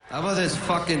How about this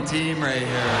fucking team right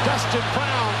here? Dustin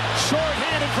Brown,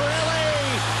 short-handed for LA.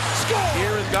 Score!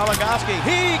 Here is Goligoski.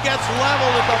 He gets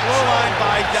leveled at the blue line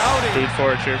by Doughty. Root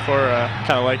for, cheer for,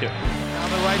 kind of like it. On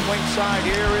the right wing side,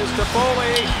 here is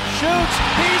Toffoli. Shoots.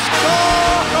 He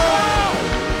scores!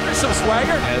 There's some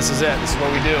swagger. Yeah, this is it. This is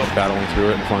what we do. Battling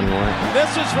through it and finding a way.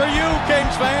 This is for you,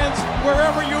 Kings fans,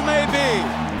 wherever you may be.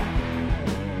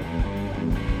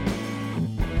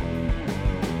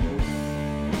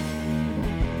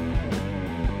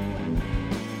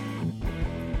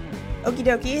 Okie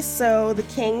dokie, so the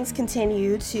Kings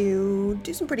continue to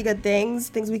do some pretty good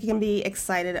things we can be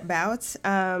excited about.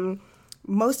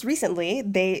 Most recently,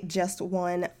 they just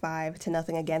won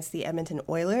 5-0 against the Edmonton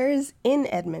Oilers in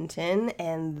Edmonton,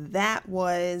 and that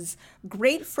was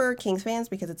great for Kings fans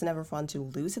because it's never fun to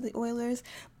lose to the Oilers,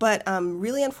 but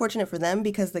really unfortunate for them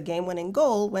because the game-winning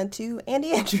goal went to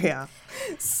Andy Andrioff.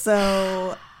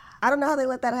 So I don't know how they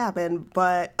let that happen,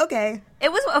 but okay.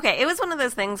 It was one of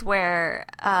those things where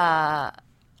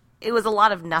it was a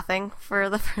lot of nothing for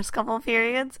the first couple of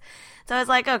periods. So I was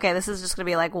like, okay, this is just going to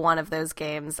be like one of those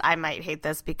games. I might hate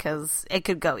this because it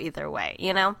could go either way,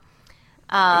 you know?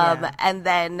 Yeah. And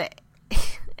then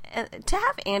to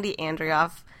have Andy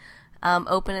Andrioff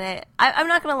open it, I'm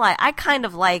not going to lie, I kind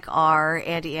of like our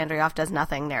Andy Andrioff does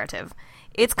nothing narrative.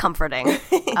 It's comforting.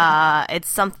 It's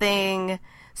something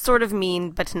sort of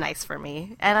mean but nice for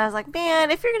me. And I was like,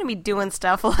 man, if you're going to be doing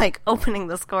stuff like opening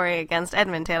the scoring against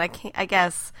Edmonton, I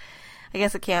guess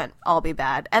it can't all be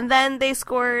bad. And then they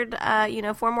scored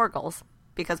 4 more goals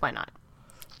because why not?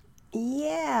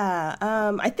 Yeah.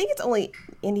 I think it's only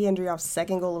Andy Andrioff's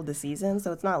second goal of the season,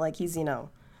 so it's not like he's,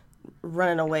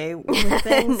 running away with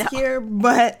things No. here,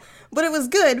 but it was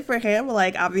good for him.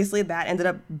 Like, obviously that ended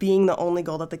up being the only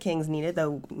goal that the Kings needed,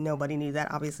 though nobody knew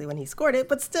that obviously when he scored it,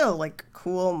 but still, like,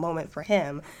 cool moment for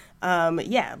him.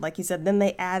 Yeah, like you said, then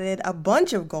they added a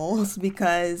bunch of goals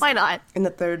because why not? In the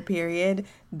third period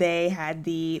they had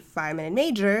the 5-minute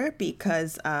major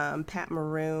because Pat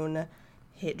Maroon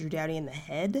hit Drew Doughty in the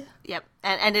head. Yep,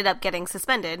 and ended up getting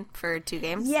suspended for 2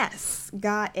 games. Yes,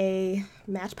 got a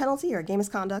match penalty or a game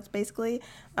misconduct, basically.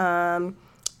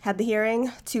 Had the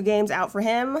hearing, 2 games out for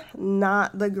him.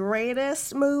 Not the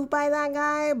greatest move by that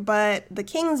guy, but the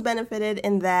Kings benefited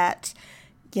in that,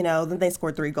 then they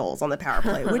scored 3 goals on the power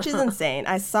play, which is insane.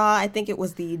 I think it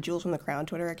was the Jules from the Crown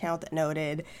Twitter account that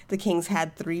noted the Kings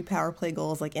had 3 power play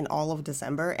goals like in all of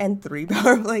December and 3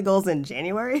 power play goals in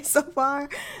January so far,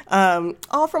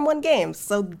 all from 1 game.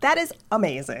 So that is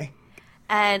amazing.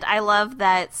 And I love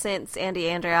that since Andy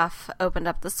Andrioff opened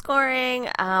up the scoring,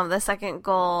 the second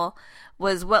goal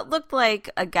was what looked like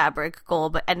a Gaborik goal,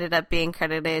 but ended up being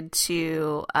credited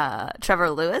to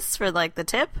Trevor Lewis for like the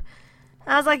tip.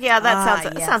 I was like, yeah,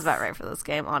 that sounds about right for this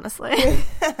game, honestly.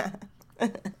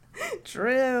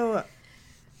 True.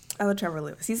 Oh, Trevor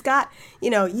Lewis. He's got, you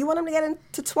want him to get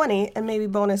into 20 and maybe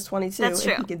bonus 22. That's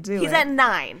true. If he could do He's it. at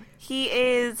 9. He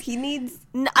needs.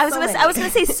 I was going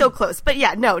to say so close, but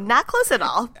yeah, no, not close at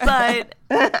all. But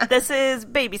this is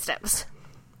baby steps.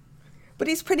 But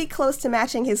he's pretty close to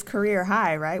matching his career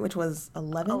high, right? Which was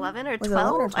 11? 11 or 12? Was it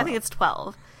 11 or 12? I think it's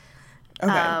 12.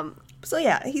 Okay. So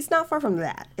yeah, he's not far from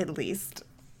that, at least.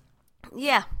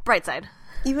 Yeah, bright side.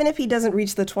 Even if he doesn't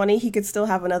reach the 20, he could still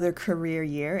have another career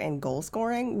year in goal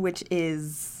scoring, which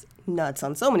is nuts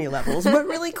on so many levels, but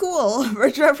really cool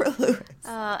for Trevor Lewis.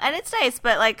 And it's nice,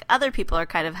 but like other people are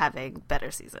kind of having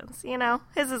better seasons,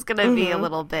 His is going to be a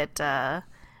little bit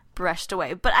brushed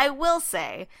away. But I will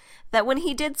say that when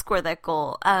he did score that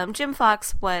goal, Jim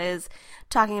Fox was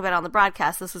talking about on the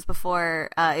broadcast, this was before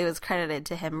it was credited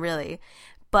to him really,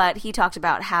 but he talked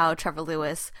about how Trevor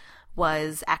Lewis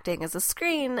was acting as a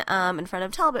screen in front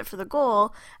of Talbot for the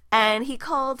goal, and he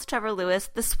called Trevor Lewis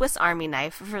the Swiss Army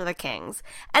knife for the Kings.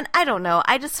 And I don't know,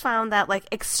 I just found that like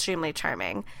extremely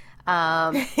charming.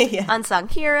 Yeah. Unsung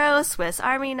hero, Swiss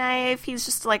Army knife. He's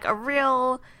just like a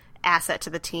real asset to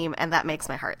the team, and that makes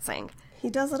my heart sing. He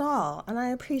does it all, and I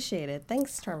appreciate it.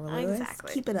 Thanks, Trevor Lewis.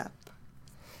 Exactly. Keep it up.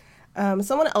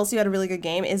 Someone else who had a really good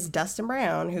game is Dustin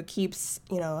Brown, who keeps,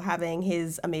 having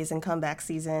his amazing comeback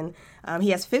season. He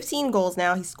has 15 goals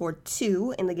now. He scored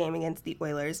 2 in the game against the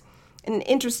Oilers. An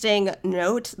interesting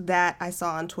note that I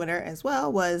saw on Twitter as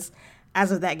well was,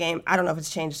 as of that game, I don't know if it's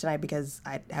changed tonight because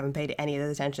I haven't paid any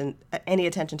attention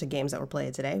to games that were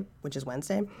played today, which is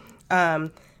Wednesday.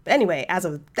 But anyway, as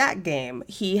of that game,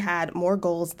 he had more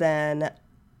goals than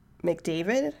Connor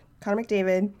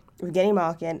McDavid, Evgeny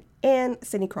Malkin, and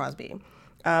Sidney Crosby.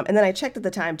 And then I checked at the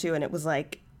time, too, and it was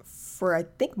like, for I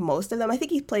think most of them, I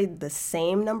think he's played the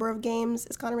same number of games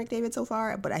as Connor McDavid so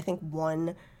far, but I think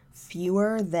 1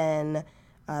 fewer than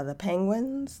the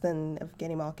Penguins than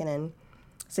Evgeny Malkin and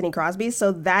Sidney Crosby.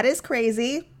 So that is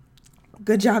crazy.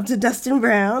 Good job to Dustin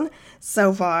Brown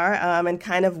so far, and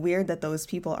kind of weird that those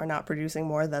people are not producing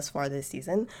more thus far this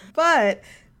season. But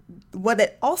what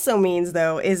it also means,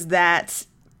 though, is that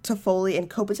Toffoli and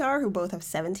Kopitar, who both have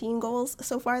 17 goals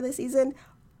so far this season,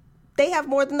 they have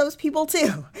more than those people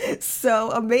too.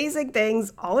 So amazing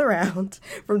things all around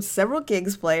from several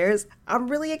Kings players. I'm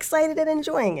really excited and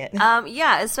enjoying it.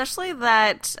 Yeah, especially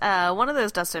that one of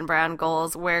those Dustin Brown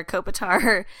goals where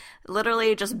Kopitar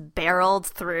literally just barreled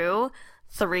through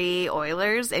 3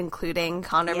 Oilers, including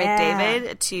Connor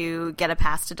McDavid, to get a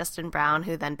pass to Dustin Brown,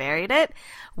 who then buried it,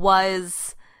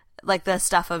 was like the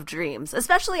stuff of dreams,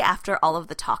 especially after all of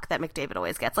the talk that McDavid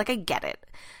always gets. Like, I get it.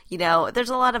 You know,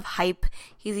 there's a lot of hype.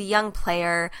 He's a young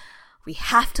player. We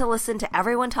have to listen to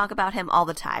everyone talk about him all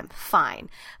the time.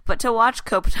 Fine. But to watch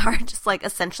Kopitar just, like,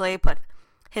 essentially put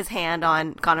his hand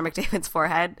on Connor McDavid's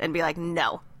forehead and be like,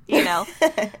 no, you know,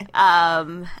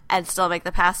 and still make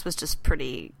the pass was just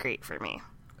pretty great for me.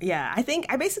 Yeah, I think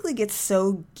I basically get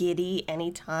so giddy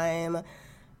anytime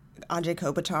Anze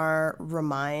Kopitar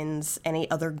reminds any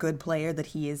other good player that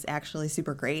he is actually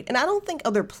super great. And I don't think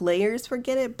other players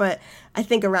forget it, but I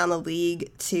think around the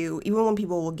league too, even when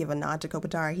people will give a nod to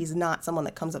Kopitar, he's not someone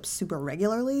that comes up super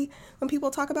regularly when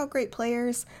people talk about great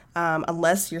players,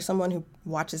 unless you're someone who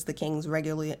watches the Kings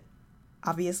regularly.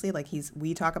 Obviously, like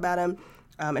we talk about him,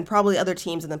 and probably other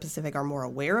teams in the Pacific are more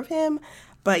aware of him.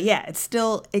 But yeah, it's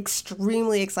still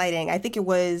extremely exciting. I think it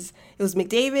was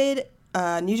McDavid,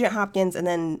 Nugent Hopkins, and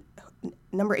then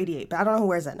number 88, but I don't know who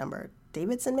wears that number.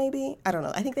 Davidson, maybe? I don't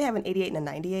know. I think they have an 88 and a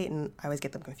 98, and I always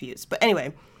get them confused. But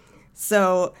anyway,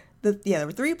 so there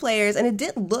were 3 players, and it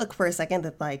did look for a second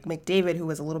that like McDavid, who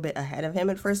was a little bit ahead of him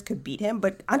at first, could beat him.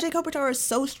 But Anze Kopitar is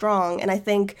so strong, and I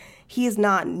think he is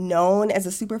not known as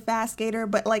a super fast skater,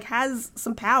 but like has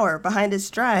some power behind his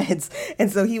strides. And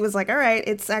so he was like, all right,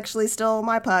 it's actually still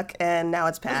my puck, and now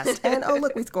it's passed. And oh,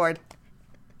 look, we scored.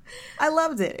 I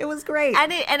loved it. It was great.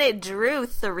 And it drew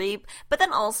 3, but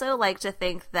then also like to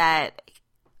think that,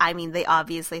 I mean, they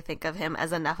obviously think of him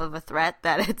as enough of a threat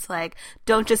that it's like,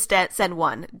 don't just send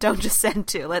 1, don't just send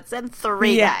 2, let's send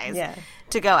 3 guys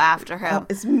to go after him.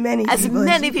 As many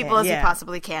people as you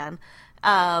possibly can.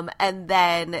 And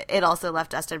then it also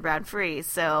left Dustin Brown free.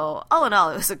 So all in all,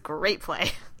 it was a great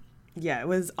play. Yeah, it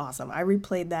was awesome. I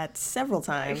replayed that several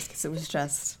times because it was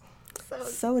just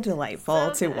so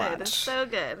delightful to watch. So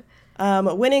good.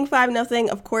 Winning 5-0,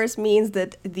 of course, means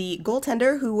that the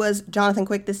goaltender, who was Jonathan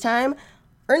Quick this time,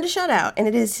 earned a shutout, and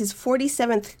it is his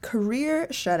 47th career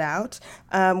shutout,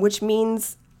 which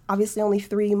means obviously only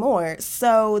 3 more.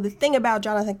 So the thing about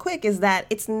Jonathan Quick is that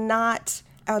it's not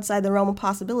outside the realm of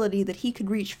possibility that he could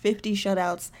reach 50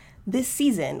 shutouts this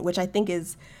season, which I think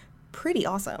is pretty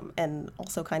awesome and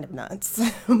also kind of nuts,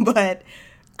 but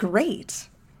great.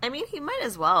 I mean, he might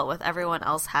as well, with everyone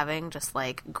else having just,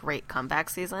 like, great comeback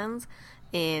seasons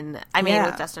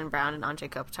with Dustin Brown and Anze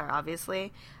Kopitar,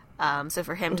 obviously. So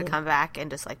for him to come back and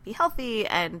just, like, be healthy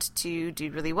and to do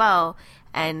really well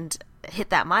and hit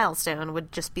that milestone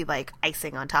would just be, like,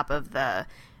 icing on top of the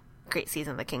great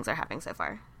season the Kings are having so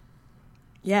far.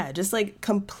 Yeah, just, like,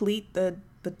 complete the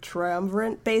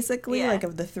triumvirate, basically, like,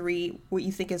 of the 3, what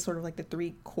you think is sort of, like, the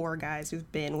 3 core guys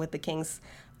who've been with the Kings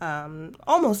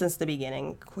almost since the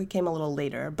beginning. We came a little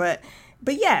later, but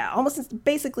yeah, almost since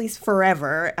basically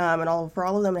forever, and for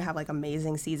all of them to have like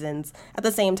amazing seasons at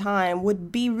the same time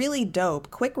would be really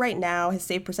dope. Quick right now, his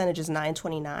save percentage is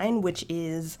 .929, which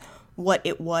is what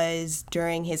it was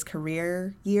during his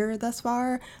career year thus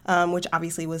far, which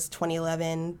obviously was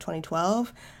 2011,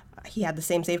 2012. He had the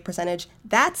same save percentage.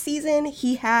 That season,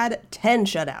 he had 10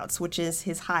 shutouts, which is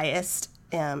his highest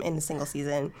in a single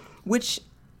season, which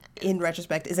in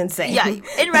retrospect is insane. Yeah,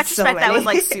 in retrospect, that was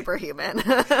like superhuman.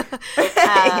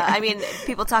 I mean,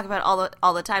 people talk about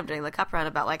all the time during the Cup run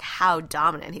about like how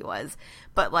dominant he was,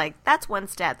 but like that's one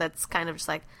stat that's kind of just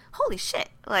like, holy shit,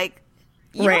 like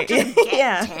you don't just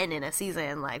get 10 in a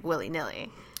season like willy nilly.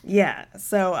 Yeah.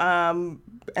 So,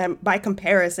 and by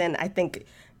comparison, I think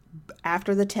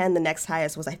after the 10, the next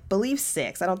highest was, I believe,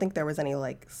 6. I don't think there was any,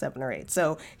 like, 7 or 8.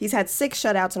 So he's had 6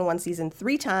 shutouts in one season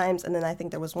 3 times, and then I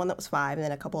think there was one that was 5, and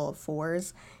then a couple of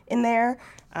 4s in there.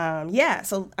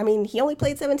 So, I mean, he only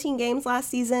played 17 games last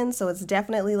season, so it's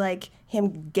definitely, like,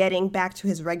 him getting back to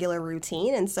his regular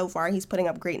routine, and so far he's putting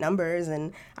up great numbers,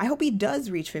 and I hope he does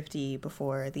reach 50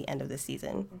 before the end of this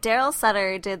season. Daryl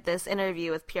Sutter did this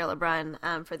interview with Pierre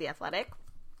LeBrun for The Athletic,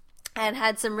 and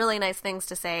had some really nice things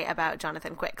to say about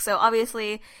Jonathan Quick. So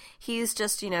obviously he's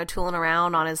just, tooling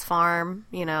around on his farm,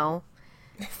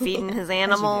 feeding his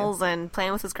animals and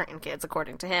playing with his grandkids,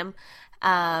 according to him.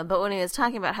 But when he was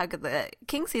talking about how good the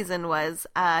King season was,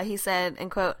 he said, and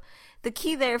quote, "The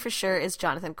key there for sure is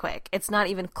Jonathan Quick. It's not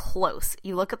even close.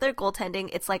 You look at their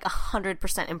goaltending, it's like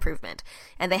 100% improvement.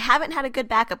 And they haven't had a good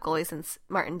backup goalie since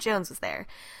Martin Jones was there.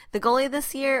 The goalie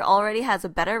this year already has a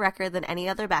better record than any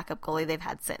other backup goalie they've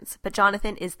had since. But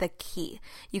Jonathan is the key.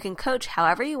 You can coach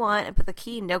however you want, but the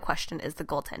key, no question, is the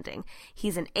goaltending.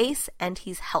 He's an ace and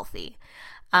he's healthy."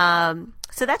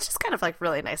 So that's just kind of like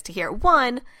really nice to hear.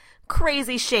 One,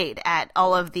 crazy shade at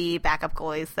all of the backup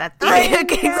goalies that the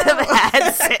Kings have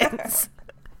had since.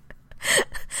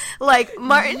 Like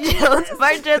Martin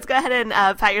Jones, go ahead and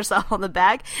pat yourself on the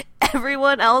back.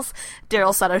 Everyone else,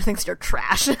 Daryl Sutter thinks you're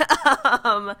trash.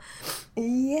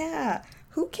 Yeah.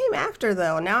 Who came after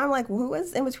though? Now I'm like, who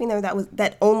was in between there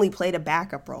that only played a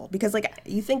backup role? Because like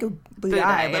you think of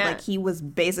Budai, but like he was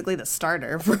basically the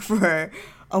starter for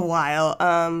a while.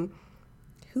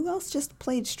 Who else just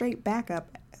played straight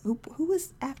backup? Who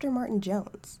was after Martin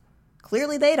Jones?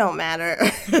 Clearly they don't matter.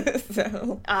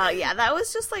 So. Yeah, that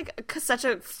was just like such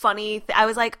a funny I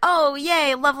was like, oh,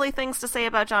 yay, lovely things to say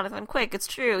about Jonathan Quick. It's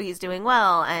true, he's doing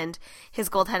well, and his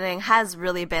goaltending has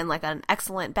really been like an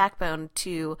excellent backbone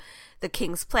to the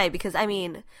Kings' play, because, I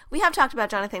mean, we have talked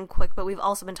about Jonathan Quick, but we've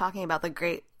also been talking about the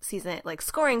great season, like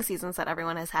scoring seasons that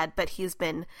everyone has had, but he's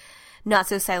been not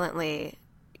so silently,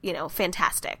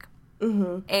 fantastic.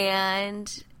 Mm-hmm.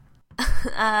 And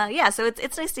yeah, so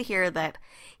it's nice to hear that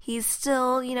he's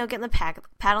still, getting the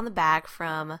pat on the back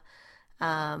from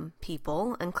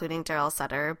people, including Daryl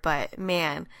Sutter. But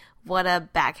man, what a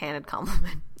backhanded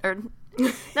compliment, or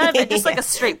not a bit, just like a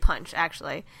straight punch,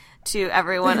 actually, to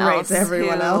everyone else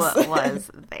who was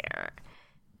there.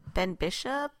 Ben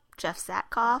Bishop, Jeff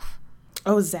Zatkoff.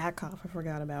 Oh, Zatkoff, I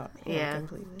forgot about him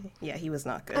completely. Yeah, he was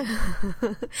not good.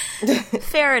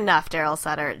 Fair enough, Daryl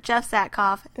Sutter. Jeff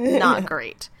Zatkoff, not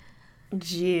great.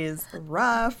 Jeez,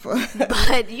 rough.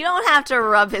 But you don't have to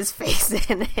rub his face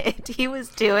in it. He was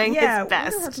doing his best. Yeah,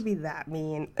 don't have to be that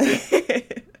mean.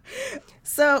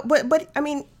 So, but I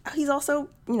mean, he's also,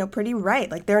 pretty right.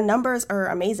 Like, their numbers are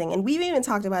amazing. And we've even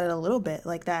talked about it a little bit,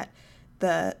 like that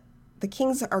the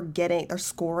Kings are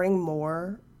scoring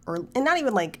more, and not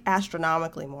even like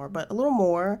astronomically more, but a little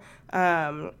more.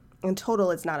 In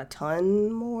total, it's not a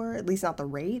ton more, at least not the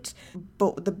rate.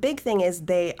 But the big thing is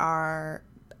the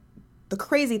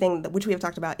crazy thing, which we have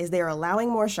talked about, is they are allowing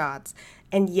more shots,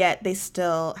 and yet they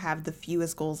still have the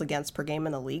fewest goals against per game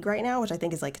in the league right now, which I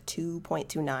think is like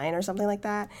 2.29 or something like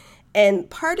that. And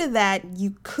part of that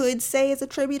you could say is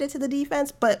attributed to the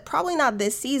defense, but probably not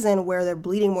this season where they're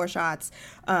bleeding more shots.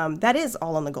 That is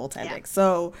all on the goaltending. Yeah.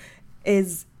 So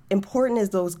as important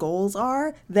as those goals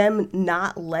are, them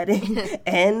not letting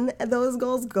in those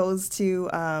goals goes to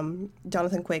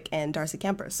Jonathan Quick and Darcy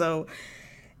Kuemper. So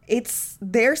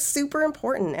they're super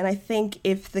important, and I think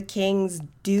if the Kings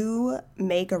do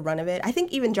make a run of it, I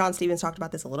think even John Stevens talked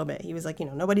about this a little bit. He was like,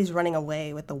 nobody's running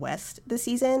away with the West this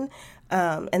season,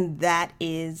 and that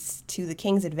is to the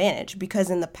Kings' advantage, because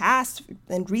in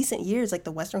recent years, like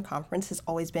the Western Conference has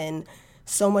always been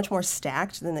so much more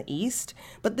stacked than the East.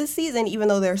 But this season, even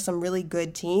though there's some really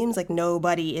good teams, like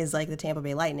nobody is like the Tampa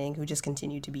Bay Lightning, who just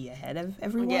continue to be ahead of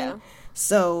everyone. Yeah.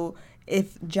 So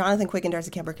if Jonathan Quick and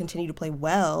Darcy Kuemper continue to play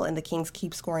well and the Kings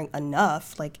keep scoring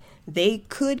enough, like they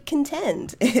could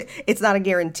contend. It's not a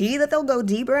guarantee that they'll go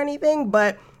deep or anything,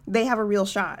 but they have a real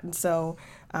shot. And so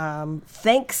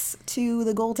thanks to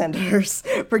the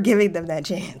goaltenders for giving them that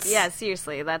chance. Yeah,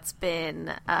 seriously, that's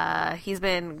been he's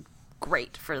been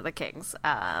great for the Kings,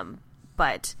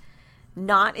 but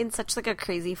not in such like a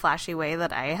crazy flashy way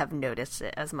that I have noticed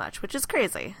it as much, which is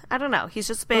crazy. I don't know. He's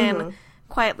just been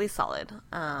quietly solid,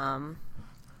 and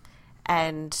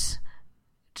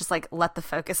just like let the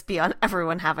focus be on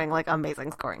everyone having like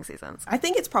amazing scoring seasons. I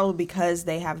think it's probably because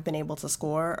they have been able to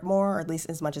score more, or at least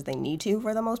as much as they need to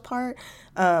for the most part,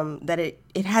 that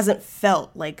it hasn't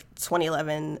felt like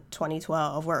 2011,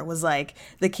 2012, where it was like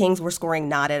the Kings were scoring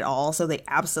not at all, so they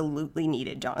absolutely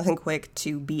needed Jonathan Quick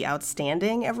to be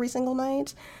outstanding every single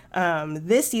night.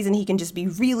 This season he can just be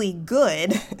really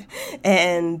good,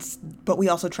 but we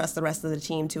also trust the rest of the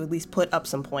team to at least put up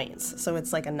some points. So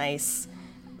it's like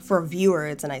for a viewer,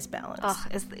 it's a nice balance. Oh,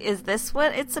 is this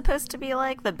what it's supposed to be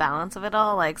like, the balance of it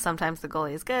all? Like sometimes the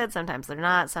goalie is good, sometimes they're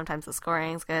not, sometimes the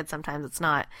scoring is good, sometimes it's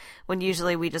not, when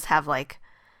usually we just have like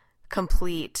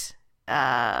complete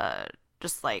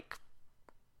just like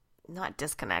not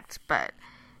disconnect, but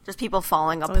just people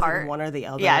falling apart. Like one or the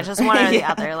other. Yeah, just one or the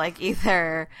other. Like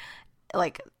either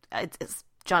like it's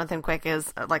Jonathan Quick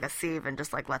is like a sieve and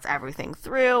just like lets everything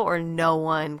through, or no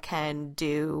one can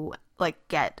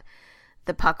get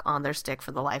the puck on their stick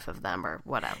for the life of them or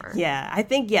whatever. Yeah, I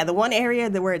think, the one area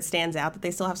where it stands out that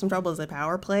they still have some trouble is the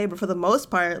power play. But for the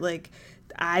most part, like,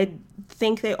 I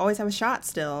think they always have a shot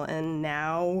still. And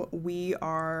now we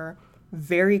are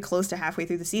very close to halfway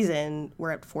through the season.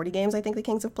 We're at 40 games, I think the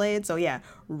Kings have played. So, yeah,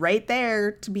 right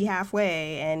there to be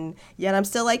halfway. And yet I'm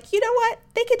still like, you know what?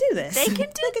 They could do this.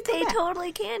 They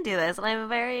totally can do this. And I'm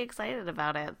very excited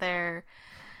about it. They're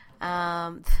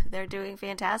doing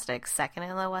fantastic. Second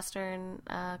in the Western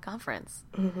Conference.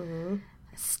 Mm-hmm.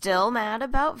 Still mad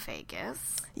about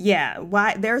Vegas. Yeah,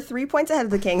 why they're 3 points ahead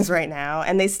of the Kings right now,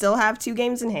 and they still have 2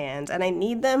 games in hand, and I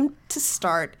need them to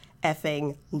start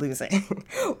effing losing.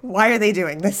 Why are they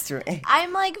doing this to me?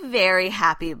 I'm like very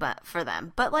happy for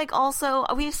them, but like also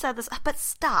we've said this, but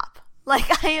stop.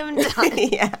 Like I am done.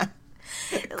 Yeah.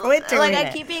 Quit doing like it.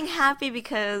 I keep being happy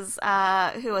because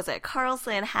who was it?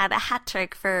 Carlson had a hat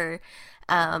trick for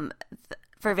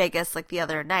Vegas like the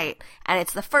other night, and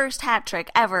it's the first hat trick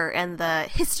ever in the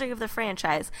history of the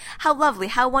franchise. How lovely,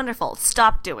 how wonderful.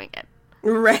 Stop doing it.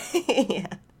 Right. Yeah.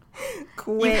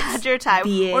 Quit. You had your time.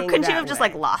 Or couldn't you have just way.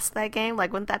 like lost that game?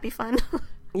 Like wouldn't that be fun?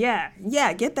 Yeah,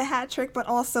 get the hat trick, but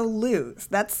also lose.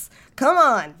 Come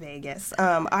on, Vegas.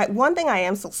 One thing I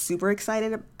am still super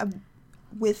excited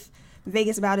with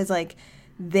Vegas about is like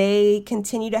they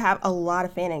continue to have a lot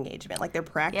of fan engagement. Like their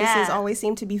practices always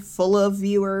seem to be full of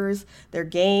viewers, their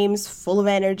games full of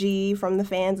energy from the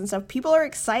fans and stuff. People are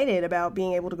excited about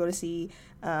being able to go to see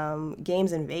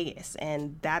games in Vegas,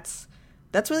 and that's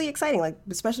really exciting, like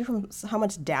especially from how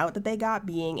much doubt that they got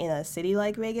being in a city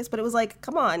like Vegas. But it was like,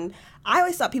 come on. I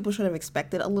always thought people should have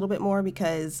expected a little bit more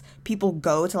because people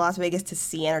go to Las Vegas to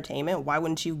see entertainment. Why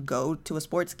wouldn't you go to a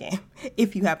sports game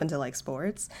if you happen to like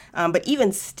sports? But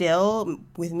even still,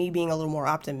 with me being a little more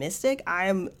optimistic, I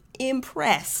am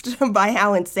impressed by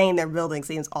how insane their building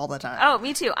seems all the time. Oh,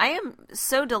 me too. I am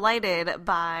so delighted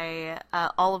by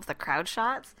all of the crowd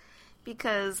shots.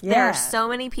 Because there are so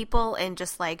many people in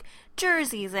just like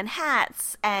jerseys and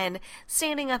hats and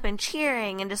standing up and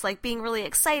cheering and just like being really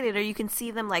excited, or you can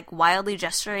see them like wildly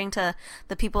gesturing to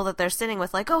the people that they're sitting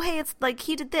with, like, oh hey, it's like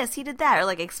he did this, he did that, or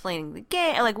like explaining the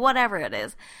game, or like whatever it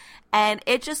is, and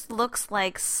it just looks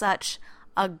like such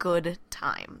a good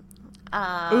time,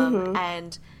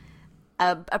 and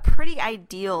a pretty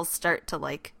ideal start to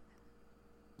like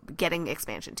getting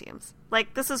expansion teams.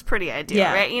 Like this is pretty ideal,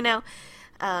 right? You know.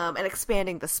 And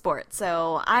expanding the sport.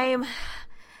 So I'm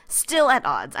still at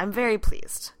odds. I'm very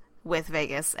pleased with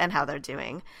Vegas and how they're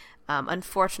doing.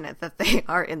 Unfortunate that they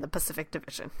are in the Pacific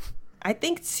Division. I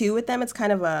think, too, with them, it's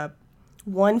kind of a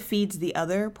one feeds the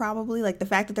other, probably. Like, the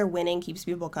fact that they're winning keeps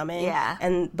people coming.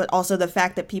 Yeah. But also the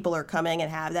fact that people are coming and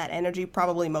have that energy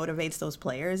probably motivates those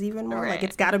players even more. Right. Like,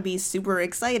 it's got to be super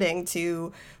exciting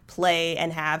to play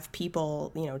and have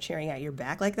people, cheering at your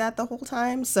back like that the whole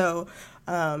time. So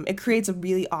it creates a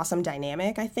really awesome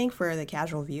dynamic, I think, for the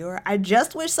casual viewer. I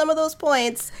just wish some of those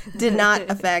points did not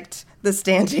affect the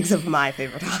standings of my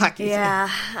favorite hockey team.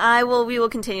 Yeah, we will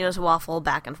continue to waffle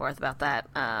back and forth about that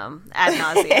ad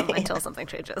nauseum until something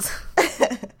changes.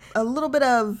 A little bit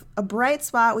of a bright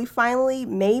spot. We finally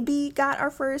maybe got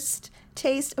our first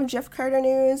taste of Jeff Carter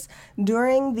news.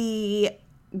 During the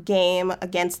game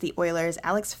against the Oilers,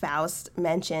 Alex Faust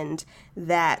mentioned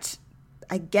that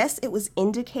I guess it was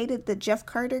indicated that Jeff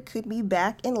Carter could be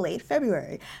back in late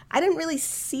February. I didn't really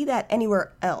see that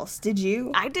anywhere else. Did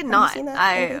you? I did not. You seen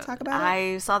that? Talk about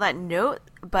I saw that note,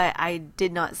 but I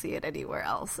did not see it anywhere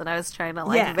else. And I was trying to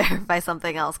verify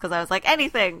something else because I was like,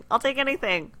 anything. I'll take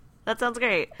anything. That sounds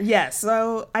great. Yeah,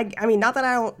 so, I mean, not that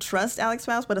I don't trust Alex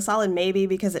Faust, but a solid maybe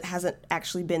because it hasn't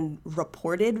actually been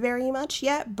reported very much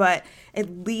yet. But at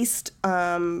least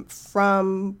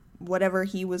from whatever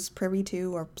he was privy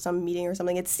to or some meeting or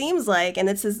something, it seems like, and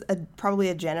this is probably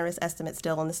a generous estimate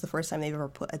still, and this is the first time they've ever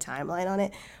put a timeline on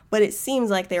it, but it seems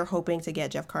like they're hoping to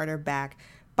get Jeff Carter back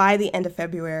by the end of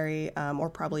February, or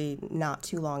probably not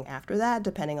too long after that,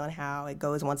 depending on how it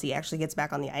goes once he actually gets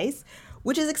back on the ice,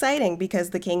 which is exciting because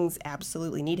the Kings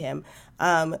absolutely need him.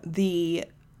 The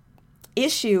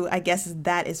issue, I guess, is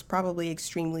that is probably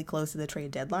extremely close to the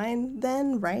trade deadline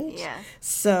then, right? Yeah.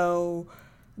 So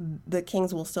the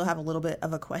Kings will still have a little bit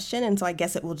of a question, and so I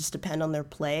guess it will just depend on their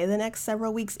play the next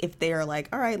several weeks if they are like,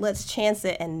 all right, let's chance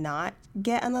it and not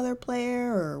get another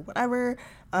player or whatever.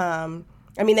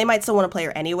 I mean, they might still want a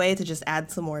player anyway to just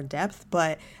add some more depth,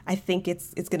 but I think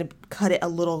it's going to cut it a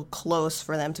little close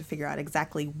for them to figure out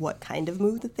exactly what kind of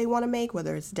move that they want to make,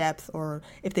 whether it's depth or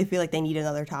if they feel like they need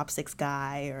another top six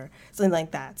guy or something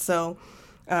like that. So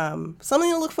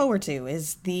something to look forward to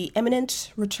is the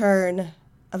imminent return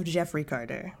of Jeffrey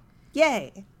Carter.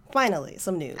 Yay! Finally,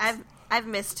 some news. I've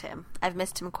missed him. I've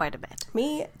missed him quite a bit.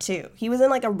 Me too. He was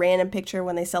in like a random picture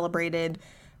when they celebrated,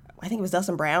 I think it was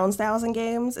Dustin Brown's 1,000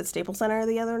 games at Staples Center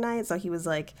the other night. So he was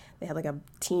like, they had like a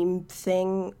team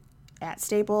thing at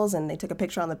Staples, and they took a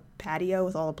picture on the patio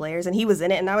with all the players, and he was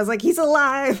in it, and I was like, he's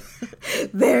alive.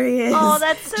 There he is. Oh,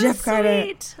 that's so Jeff Carter.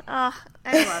 sweet. Oh,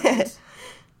 I love it.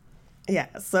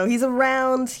 Yeah, so he's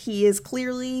around. He is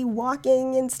clearly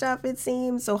walking and stuff, it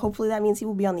seems. So hopefully that means he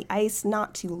will be on the ice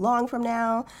not too long from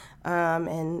now,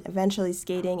 and eventually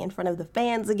skating in front of the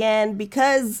fans again,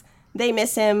 because they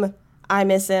miss him. I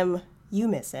miss him. You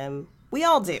miss him. We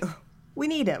all do. We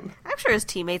need him. I'm sure his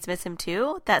teammates miss him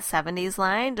too. That 70s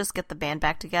line, just get the band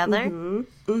back together.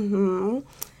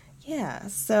 Yeah,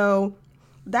 so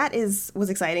that was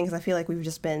exciting because I feel like we've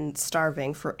just been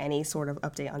starving for any sort of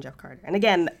update on Jeff Carter. And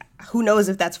again, who knows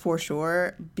if that's for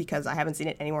sure, because I haven't seen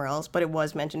it anywhere else, but it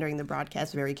was mentioned during the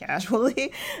broadcast very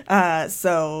casually.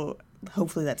 So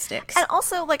hopefully that sticks. And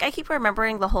also, like, I keep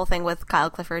remembering the whole thing with Kyle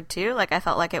Clifford too. Like, I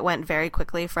felt like it went very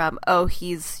quickly from, oh,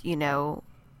 he's,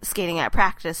 skating at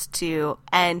practice to,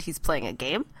 and he's playing a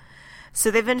game. So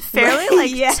they've been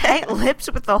fairly tight-lipped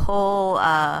with the whole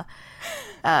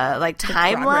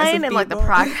timeline and like the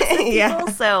progress of people.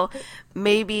 So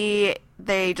maybe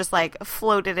they just like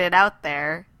floated it out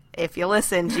there. If you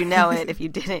listened, you know it. If you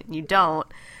didn't, you don't.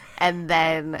 And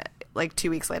then like 2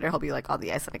 weeks later, he'll be like on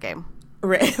the ice in a game.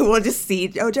 Right. We'll just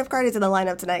see. Oh, Jeff Carter's in the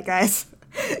lineup tonight, guys.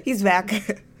 He's back.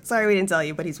 Sorry we didn't tell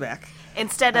you, but he's back.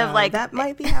 Instead of like that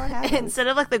might be how it happens. Instead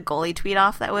of like the goalie tweet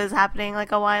off that was happening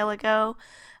like a while ago,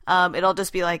 it'll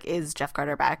just be like, "Is Jeff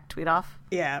Carter back?" tweet off.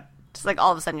 Yeah. Just like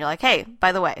all of a sudden you're like, "Hey,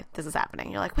 by the way, this is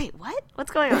happening." You're like, "Wait, what? What's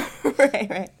going on?"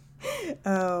 Right.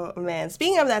 Oh man.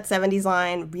 Speaking of that 70s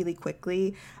line, really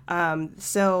quickly.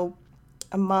 So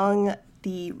among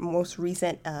the most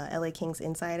recent LA Kings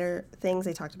insider things,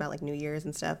 they talked about like New Year's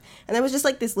and stuff, and there was just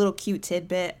like this little cute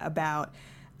tidbit about.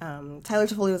 Tyler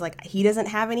Toffoli was like, he doesn't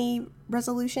have any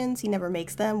resolutions. He never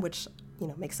makes them, which,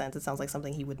 makes sense. It sounds like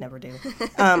something he would never do.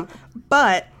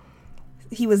 But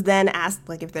he was then asked,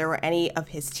 like, if there were any of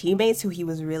his teammates who he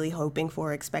was really hoping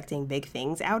for, expecting big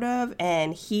things out of.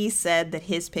 And he said that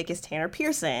his pick is Tanner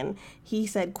Pearson. He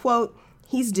said, quote,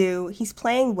 "He's due. He's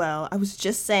playing well. I was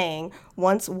just saying,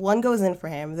 once one goes in for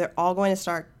him, they're all going to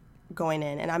start going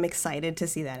in. And I'm excited to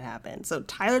see that happen." So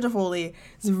Tyler Toffoli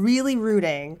is really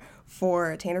rooting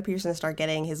for Tanner Pearson to start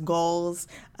getting his goals.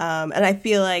 And I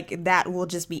feel like that will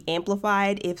just be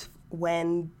amplified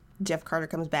when Jeff Carter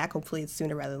comes back. Hopefully it's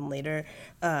sooner rather than later.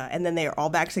 And then they are all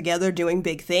back together doing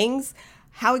big things.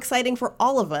 How exciting for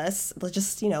all of us. Let's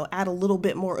just, add a little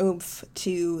bit more oomph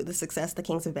to the success the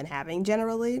Kings have been having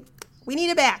generally. We need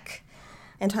it back.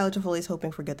 And Tyler Toffoli is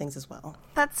hoping for good things as well.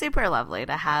 That's super lovely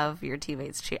to have your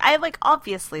teammates cheer.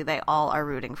 Obviously they all are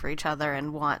rooting for each other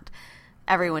and want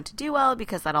everyone to do well,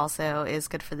 because that also is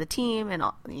good for the team, and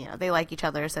they like each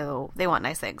other, so they want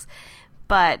nice things.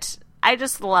 But I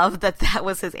just love that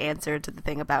was his answer to the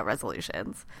thing about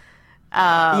resolutions.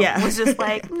 Was just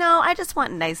like, no, I just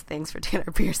want nice things for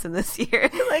Tanner Pearson this year.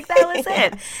 Like, that was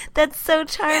it. That's so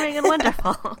charming and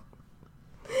wonderful.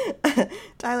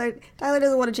 Tyler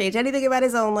doesn't want to change anything about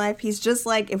his own life. He's just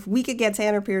like, if we could get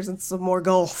Tanner Pearson some more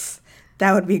goals,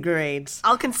 that would be great.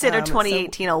 I'll consider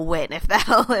 2018 a win if that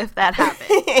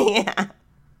happens. Yeah.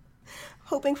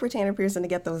 Hoping for Tanner Pearson to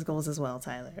get those goals as well,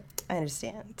 Tyler. I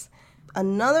understand.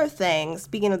 Another thing,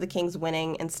 speaking of the Kings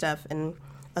winning and stuff and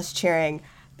us cheering,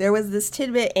 there was this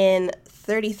tidbit in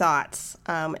 30 Thoughts.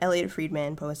 Elliot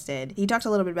Friedman posted. He talked a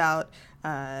little bit about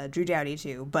Drew Doughty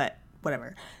too, but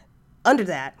whatever. Under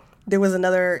that, there was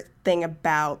another thing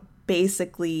about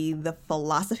basically the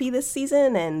philosophy this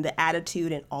season and the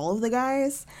attitude in all of the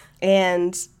guys.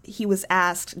 And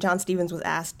John Stevens was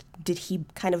asked, did he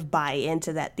kind of buy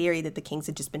into that theory that the Kings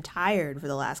had just been tired for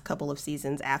the last couple of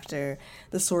seasons after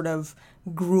the sort of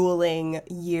grueling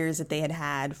years that they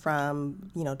had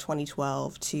from,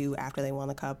 2012 to after they won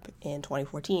the Cup in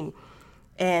 2014.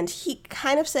 And he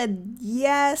kind of said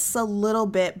yes, a little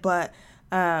bit, but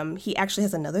he actually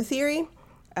has another theory,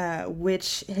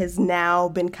 which has now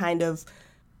been kind of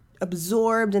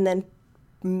absorbed and then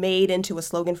made into a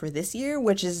slogan for this year,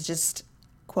 which is just,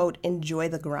 quote, "enjoy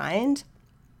the grind."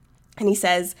 And he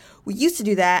says, we used to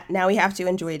do that, now we have to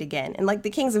enjoy it again. And like the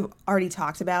Kings have already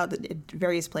talked about,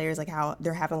 various players, like how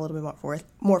they're having a little bit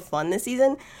more fun this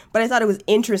season. But I thought it was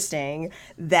interesting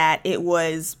that it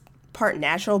was part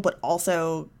natural, but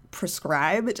also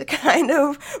prescribed kind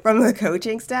of from the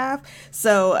coaching staff.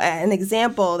 So an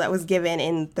example that was given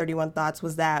in 31 Thoughts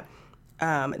was that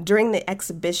during the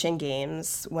exhibition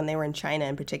games, when they were in China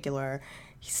in particular,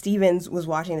 Stevens was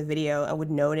watching the video and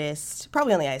would notice,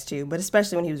 probably on the ice too, but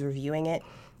especially when he was reviewing it,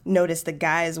 noticed the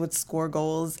guys would score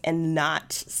goals and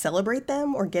not celebrate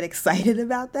them or get excited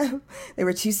about them. They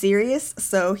were too serious.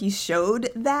 So he showed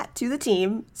that to the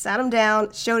team, sat them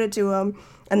down, showed it to them,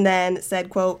 and then said,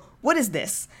 quote, "What is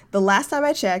this? The last time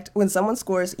I checked, when someone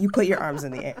scores, you put your arms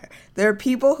in the air. There are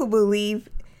people who believe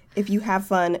if you have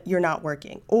fun, you're not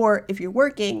working. Or if you're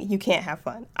working, you can't have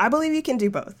fun. I believe you can do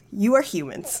both. You are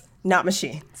humans, not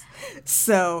machines."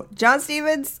 So John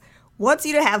Stevens wants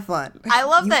you to have fun. I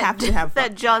love you have to have fun.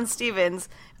 that John Stevens,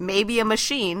 maybe a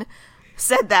machine,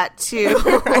 said that to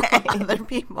other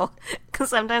people. Because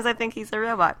sometimes I think he's a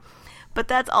robot. But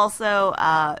that's also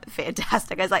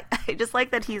fantastic. I just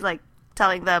like that he's like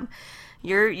telling them,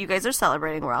 you guys are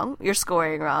celebrating wrong. You're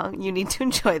scoring wrong. You need to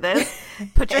enjoy this.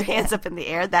 Put your hands up in the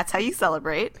air. That's how you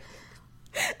celebrate.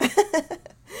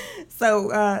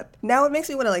 So now it makes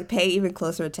me want to like pay even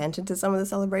closer attention to some of the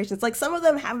celebrations. Like some of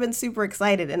them have been super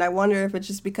excited, and I wonder if it's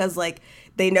just because like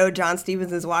they know John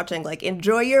Stevens is watching. Like,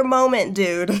 enjoy your moment,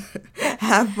 dude.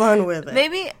 Have fun with it.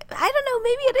 Maybe, I don't know,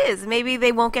 maybe it is. Maybe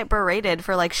they won't get berated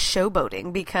for like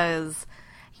showboating because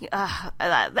the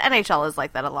NHL is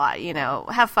like that a lot. You know,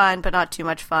 have fun, but not too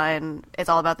much fun. It's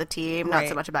all about the team, not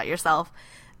so much about yourself.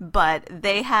 But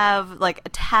they have like a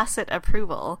tacit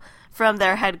approval from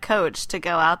their head coach to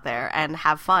go out there and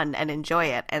have fun and enjoy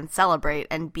it and celebrate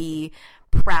and be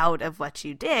proud of what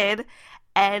you did.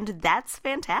 And that's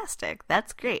fantastic.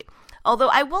 That's great. Although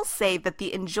I will say that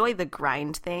the enjoy the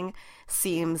grind thing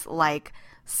seems like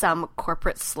some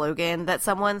corporate slogan that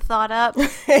someone thought up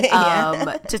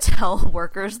to tell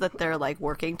workers that they're like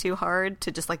working too hard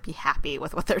to just like be happy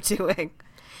with what they're doing.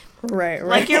 Right.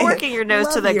 Like you're working your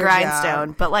nose to the grindstone,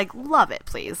 job. but like love it,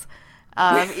 please.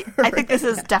 I think this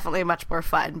is definitely much more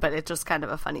fun, but it's just kind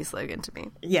of a funny slogan to me.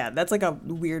 Yeah, that's like a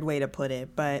weird way to put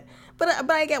it, but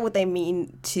I get what they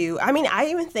mean too. I mean, I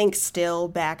even think still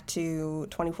back to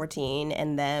 2014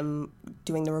 and them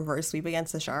doing the reverse sweep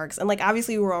against the Sharks, and like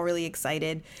obviously we were all really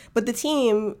excited, but the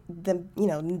team,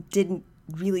 didn't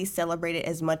really celebrate it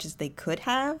as much as they could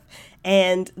have,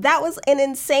 and that was an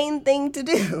insane thing to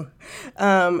do.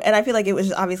 And I feel like it was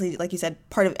just obviously, like you said,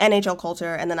 part of NHL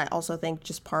culture, and then I also think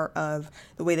just part of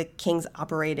the way the Kings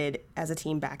operated as a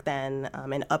team back then,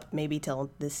 and up maybe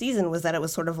till this season, was that it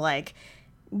was sort of like,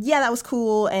 yeah, that was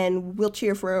cool, and we'll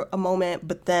cheer for a moment,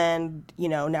 but then,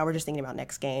 now we're just thinking about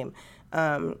next game.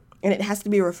 And it has to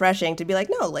be refreshing to be like,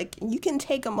 no, like you can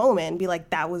take a moment and be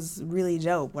like, that was really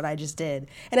dope what I just did.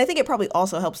 And I think it probably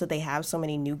also helps that they have so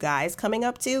many new guys coming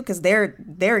up too, because they're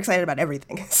excited about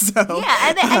everything. So yeah,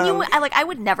 and I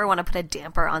would never want to put a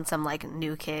damper on some like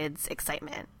new kids'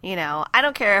 excitement. I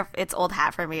don't care if it's old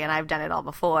hat for me and I've done it all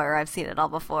before or I've seen it all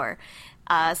before.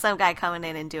 Some guy coming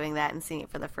in and doing that and seeing it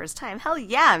for the first time. Hell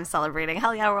yeah, I'm celebrating.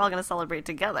 Hell yeah, we're all going to celebrate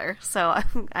together. So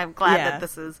I'm glad that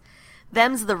this is.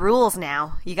 Them's the rules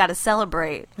now. You got to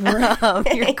celebrate your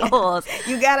goals.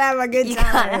 You got to have a good time. You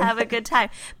got to have a good time.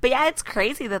 But yeah, it's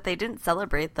crazy that they didn't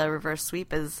celebrate the reverse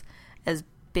sweep as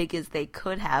big as they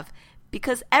could have,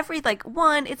 because it's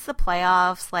the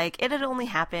playoffs. Like it had only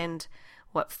happened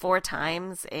 4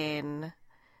 times in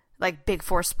like Big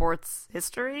Four sports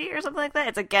history or something like that.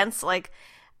 It's against like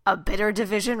a bitter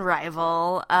division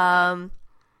rival.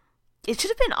 It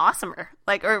should have been awesomer.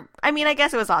 I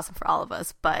guess it was awesome for all of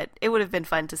us, but it would have been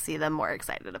fun to see them more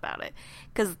excited about it,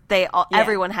 because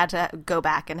everyone had to go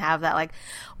back and have that like,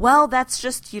 well, that's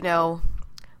just,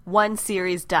 one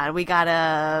series done. We got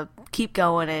to keep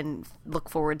going and look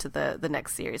forward to the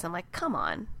next series. I'm like, come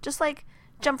on, just like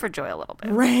jump for joy a little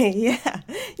bit. Right. Yeah.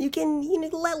 You can,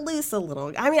 let loose a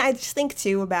little. I mean, I just think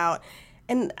too about,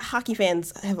 and hockey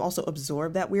fans have also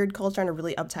absorbed that weird culture and are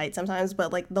really uptight sometimes,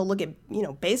 but like they'll look at,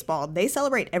 baseball, they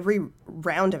celebrate every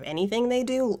round of anything they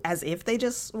do as if they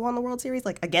just won the World Series,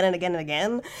 like again and again and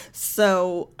again.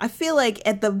 So I feel like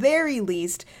at the very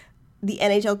least, the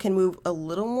NHL can move a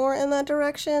little more in that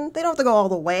direction. They don't have to go all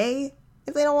the way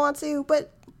if they don't want to,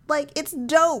 but like it's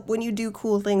dope when you do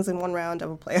cool things in one round of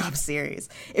a playoff series.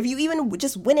 If you even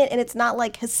just win it and it's not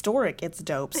like historic, it's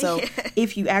dope. So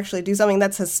if you actually do something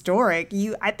that's historic,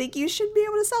 I think you should be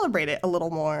able to celebrate it a little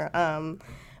more.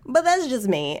 But that's just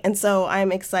me. And so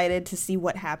I'm excited to see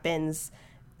what happens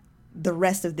the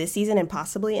rest of this season and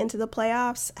possibly into the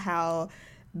playoffs, how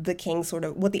the Kings sort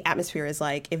of, what the atmosphere is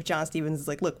like if John Stevens is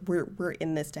like, look, we're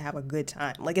in this to have a good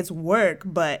time. Like it's work,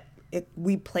 but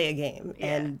we play a game,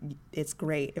 and it's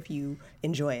great if you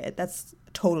enjoy it. That's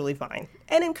totally fine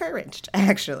and encouraged,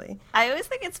 actually. I always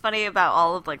think it's funny about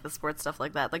all of like the sports stuff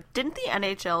like that. Like, didn't the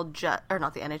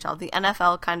the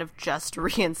NFL kind of just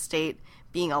reinstate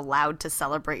being allowed to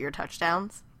celebrate your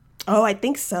touchdowns? Oh, I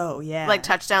think so. Yeah, like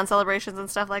touchdown celebrations and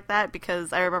stuff like that.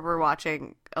 Because I remember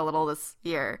watching a little this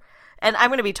year, and I'm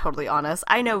going to be totally honest,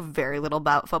 I know very little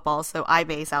about football, so I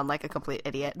may sound like a complete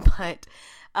idiot, but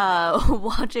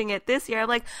watching it this year, I'm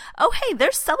like, oh, hey,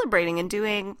 they're celebrating and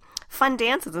doing fun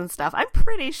dances and stuff. I'm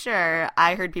pretty sure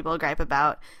I heard people gripe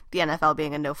about the NFL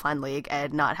being a no-fun league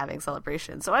and not having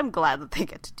celebrations, so I'm glad that they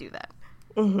get to do that.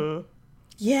 Mm-hmm.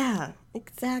 Yeah,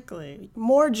 exactly.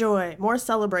 More joy, more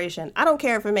celebration. I don't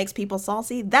care if it makes people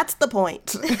saucy. That's the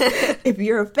point. If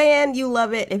you're a fan, you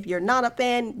love it. If you're not a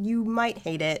fan, you might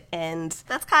hate it. And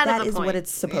that's kind of the point. That is what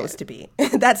it's supposed to be.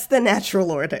 That's the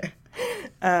natural order.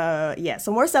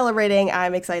 So more celebrating.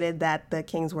 I'm excited that the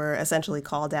Kings were essentially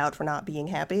called out for not being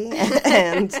happy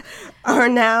and are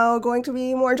now going to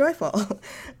be more joyful.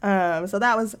 So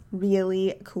that was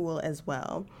really cool as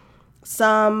well.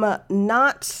 Some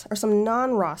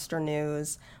non-roster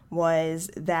news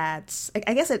was that,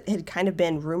 I guess it had kind of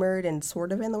been rumored and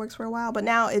sort of in the works for a while, but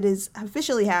now it is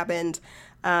officially happened.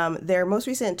 Their most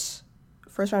recent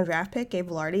first-round draft pick, Gabe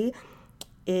Vilardi,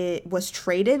 it was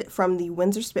traded from the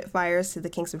Windsor Spitfires to the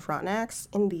Kingston Frontenacs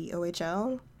in the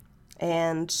OHL.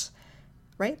 And,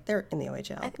 right, they're in the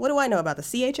OHL. What do I know about the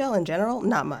CHL in general?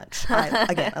 Not much.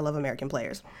 I love American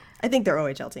players. I think they're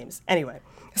OHL teams. Anyway,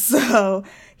 so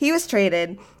he was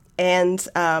traded, and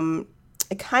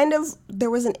there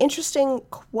was an interesting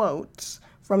quote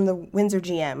from the Windsor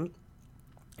GM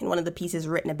in one of the pieces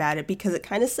written about it, because it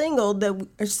kind of signaled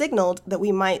that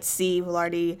we might see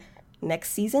Vilardi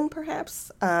next season,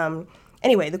 perhaps.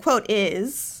 Anyway, the quote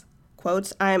is,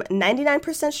 quote, "I'm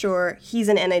 99% sure he's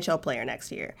an NHL player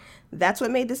next year. That's what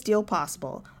made this deal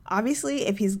possible. Obviously,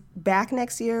 if he's back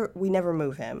next year, we never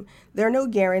move him. There are no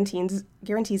guarantees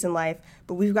in life,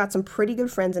 but we've got some pretty good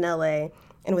friends in LA,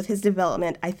 and with his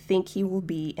development, I think he will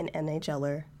be an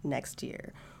NHLer next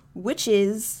year." Which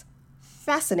is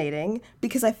fascinating,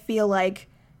 because I feel like,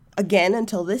 again,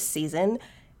 until this season,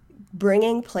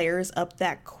 bringing players up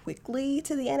that quickly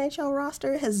to the NHL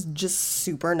roster has just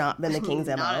super not been the Kings'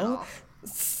 MO.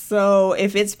 So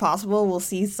if it's possible, we'll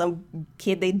see some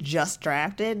kid they just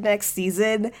drafted next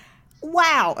season.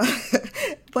 Wow.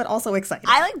 But also excited.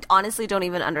 I honestly don't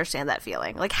even understand that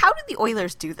feeling. How did the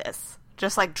Oilers do this?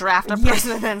 Just draft a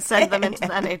person and then send them into the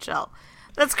NHL.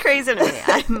 That's crazy to me.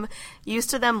 I'm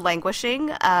used to them languishing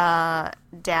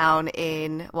down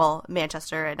in,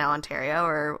 Manchester and now Ontario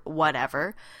or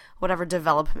whatever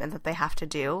development that they have to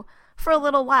do for a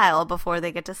little while before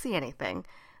they get to see anything.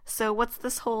 So what's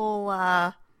this whole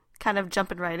kind of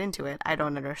jumping right into it? I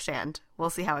don't understand.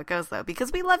 We'll see how it goes, though,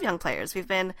 because we love young players. We've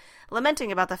been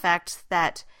lamenting about the fact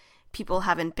that people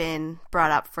haven't been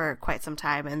brought up for quite some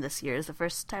time, and this year is the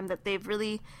first time that we've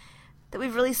really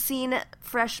seen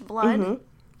fresh blood.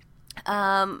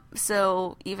 Mm-hmm.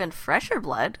 So even fresher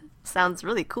blood sounds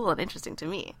really cool and interesting to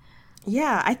me.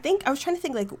 Yeah, I was trying to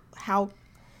think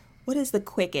what is the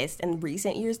quickest in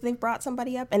recent years they've brought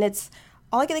somebody up, and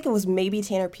all I can think of was maybe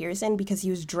Tanner Pearson, because he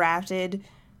was drafted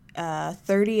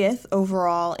 30th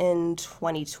overall in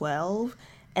 2012,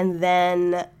 and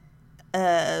then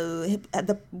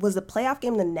was the playoff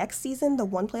game the next season, the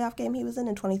one playoff game he was in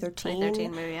 2013.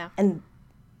 2013, maybe,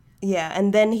 yeah.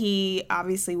 And then he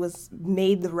obviously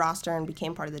made the roster and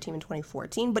became part of the team in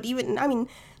 2014, but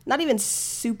not even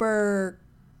super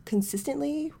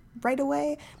consistently right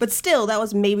away, but still, that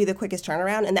was maybe the quickest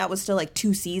turnaround, and that was still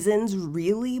 2 seasons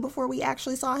really before we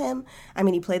actually saw him.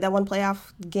 He played that one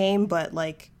playoff game, but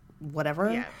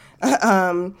whatever.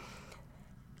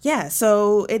 Yeah.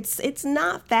 So it's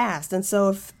not fast, and so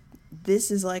if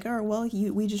this is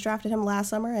we just drafted him last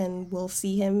summer and we'll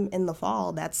see him in the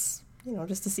fall, that's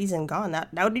just a season gone.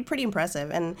 That would be pretty impressive,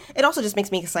 and it also just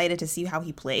makes me excited to see how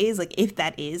he plays. If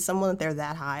that is someone that they're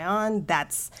that high on,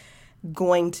 that's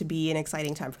going to be an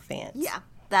exciting time for fans. Yeah,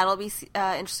 that'll be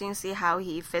interesting to see how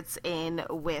he fits in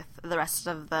with the rest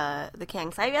of the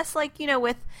Kings. I guess,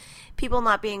 with people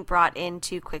not being brought in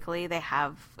too quickly, they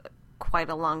have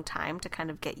quite a long time to kind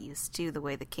of get used to the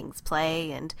way the Kings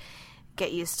play and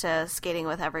get used to skating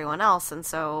with everyone else. And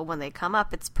so when they come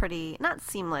up, it's pretty, not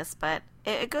seamless, but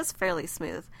it goes fairly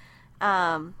smooth.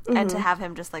 And to have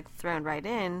him just thrown right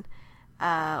in,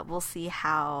 we'll see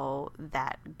how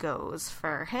that goes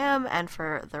for him and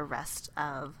for the rest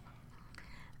of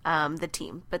the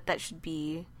team. But that should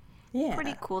be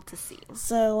pretty cool to see.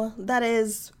 So that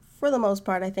is, for the most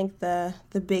part, I think the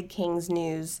big Kings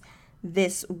news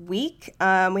this week.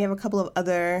 We have a couple of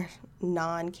other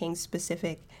non-Kings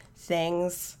specific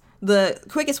things. The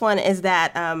quickest one is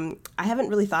that I haven't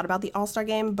really thought about the All-Star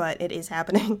game, but it is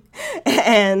happening.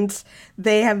 And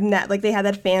they have they had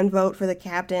that fan vote for the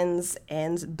captains,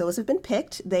 and those have been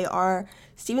picked. They are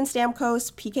Steven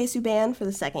Stamkos, PK Subban for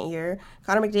the second year,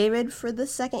 Connor McDavid for the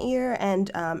second year,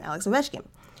 and Alex Ovechkin.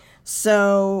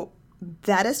 So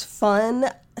That is fun.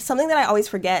 Something that I always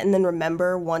forget and then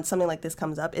remember once something like this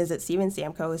comes up is that Steven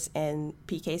Stamkos and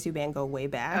PK Subban go way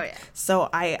back. Oh, yeah. So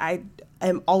I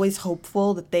am always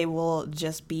hopeful that they will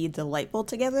just be delightful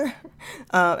together.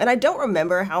 And I don't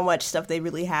remember how much stuff they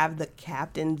really have the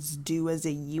captains do as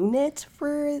a unit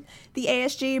for the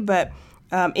ASG, but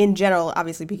in general,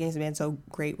 obviously PK Subban's so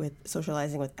great with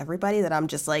socializing with everybody that I'm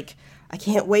just like, I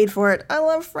can't wait for it. I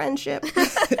love friendship.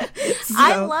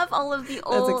 I love all of the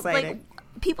old exciting.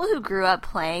 people who grew up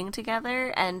playing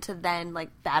together and to then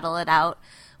battle it out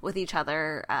with each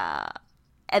other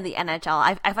and the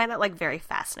NHL. I find that very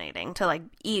fascinating to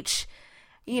each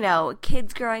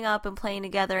kids growing up and playing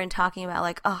together and talking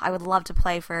about oh, I would love to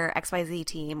play for XYZ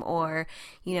team, or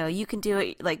you can do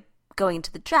it going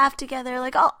to the draft together,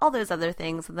 all those other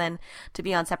things, and then to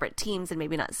be on separate teams and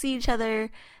maybe not see each other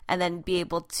and then be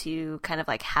able to kind of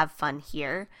have fun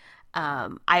here.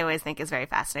 I always think is very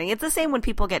fascinating. It's the same when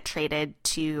people get traded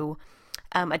to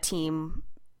a team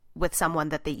with someone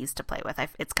that they used to play with.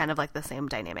 It's kind of the same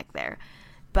dynamic there.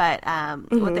 But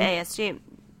with the ASG,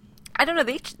 I don't know,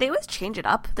 they always change it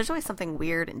up. There's always something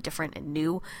weird and different and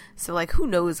new. So who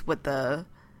knows what the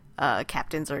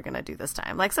captains are going to do this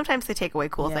time. Sometimes they take away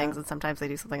cool things and sometimes they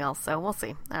do something else. So we'll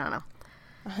see. I don't know.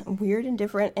 Weird and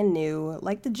different and new,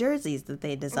 like the jerseys that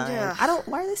they designed. Yeah.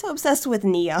 Why are they so obsessed with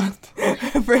neon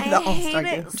for the All-Star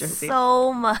Game jersey?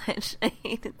 So much. I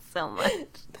hate it so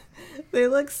much. They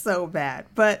look so bad,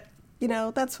 but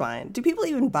that's fine. Do people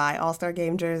even buy All-Star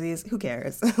Game jerseys? Who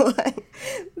cares?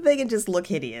 They can just look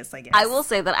hideous, I guess. I will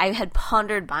say that I had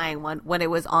pondered buying one when it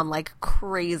was on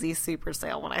crazy super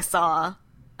sale when I saw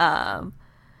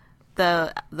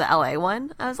the LA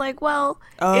one. I was like, well,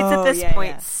 it's at this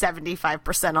point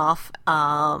 75% off.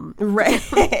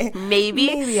 Right.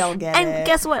 Maybe I'll get it. And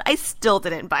guess what? I still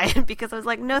didn't buy it because I was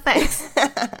like, no thanks.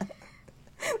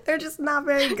 They're just not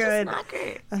very good. Just not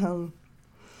great.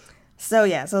 So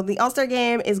the All-Star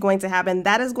Game is going to happen.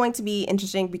 That is going to be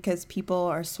interesting because people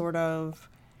are sort of,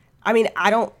 I mean,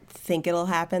 I don't think it'll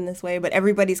happen this way, but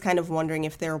everybody's kind of wondering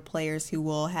if there are players who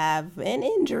will have an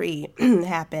injury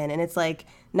happen. And it's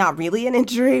not really an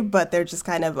injury, but they're just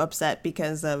kind of upset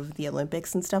because of the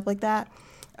Olympics and stuff like that.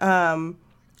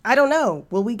 I don't know.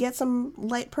 Will we get some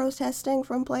light protesting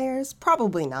from players?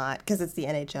 Probably not, because it's the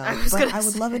NHL. I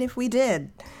would love it if we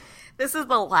did. This is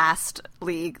the last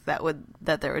league that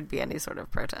there would be any sort of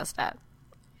protest at.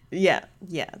 Yeah.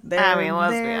 Let's be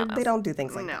honest. They don't do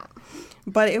things like that.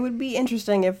 But it would be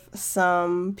interesting if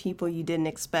some people you didn't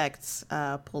expect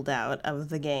pulled out of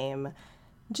the game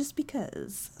just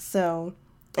because. So,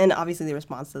 and obviously the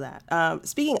response to that.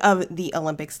 Speaking of the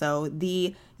Olympics, though,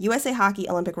 the USA Hockey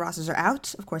Olympic rosters are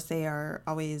out. Of course, they are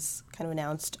always kind of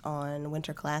announced on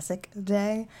Winter Classic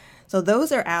Day. So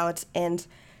those are out, and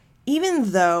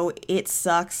even though it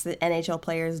sucks that NHL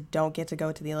players don't get to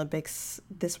go to the Olympics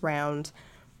this round,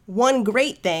 one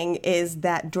great thing is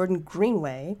that Jordan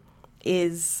Greenway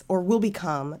is or will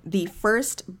become the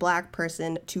first Black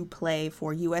person to play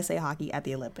for USA Hockey at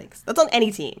the Olympics. That's on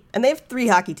any team. And they have 3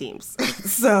 hockey teams.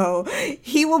 So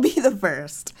he will be the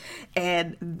first.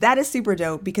 And that is super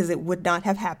dope because it would not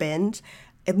have happened,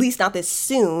 at least not this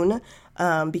soon,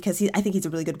 because I think he's a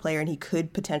really good player and he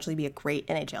could potentially be a great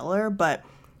NHLer, but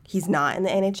he's not in the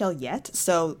NHL yet.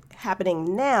 So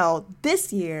happening now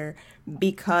this year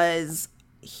because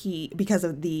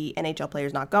of the NHL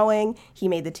players not going, he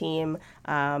made the team.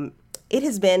 It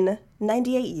has been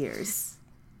 98 years.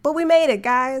 But we made it,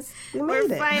 guys. We're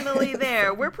finally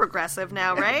there. We're progressive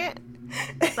now, right?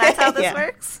 That's how this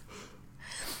works?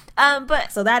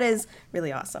 But so that is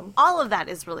really awesome. All of that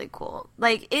is really cool.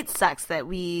 It sucks that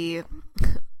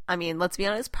let's be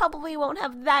honest, probably won't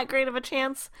have that great of a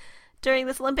chance during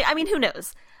this Olympic. Who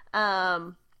knows?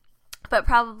 But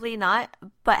probably not.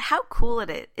 But how cool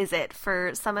is it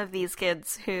for some of these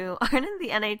kids who aren't in the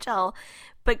NHL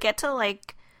but get to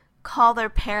call their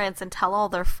parents and tell all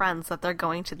their friends that they're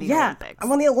going to the Olympics?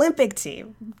 I'm on the Olympic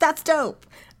team. That's dope.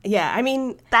 Yeah,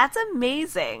 that's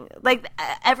amazing.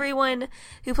 Everyone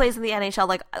who plays in the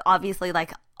NHL, obviously,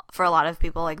 for a lot of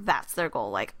people, that's their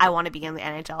goal. I want to be in the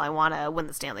NHL. I want to win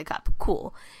the Stanley Cup.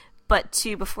 Cool. But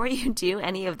before you do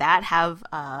any of that, have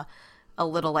a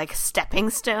little stepping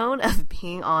stone of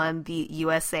being on the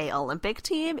USA Olympic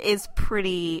team is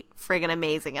pretty friggin'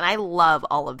 amazing. And I love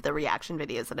all of the reaction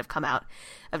videos that have come out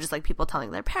of just people telling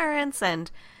their parents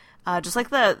and just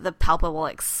the palpable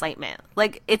excitement.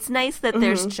 It's nice that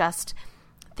there's just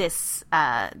this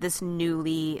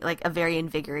newly a very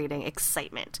invigorating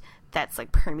excitement that's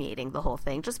permeating the whole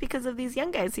thing just because of these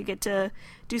young guys who get to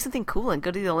do something cool and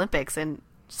go to the Olympics and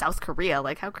South Korea.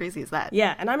 Like, how crazy is that?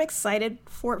 Yeah, and I'm excited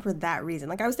for it for that reason.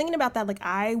 Like, I was thinking about that. Like,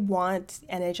 I want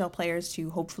NHL players to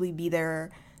hopefully be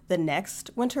there the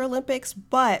next Winter Olympics,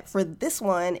 but for this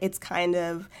one, it's kind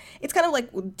of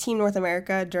like Team North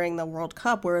America during the World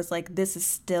Cup, where it's like this is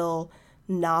still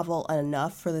novel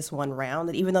enough for this one round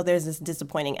that even though there's this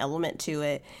disappointing element to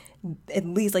it, at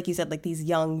least, like you said, like these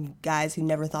young guys who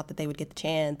never thought that they would get the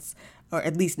chance, or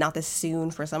at least not this soon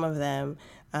for some of them,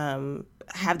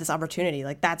 have this opportunity.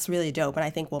 Like, that's really dope, and I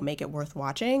think will make it worth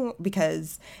watching,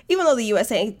 because even though the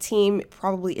USA team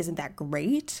probably isn't that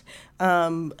great,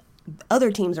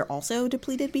 other teams are also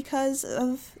depleted because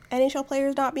of NHL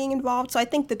players not being involved. So I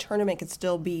think the tournament could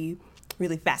still be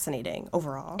really fascinating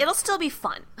overall. It'll still be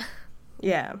fun.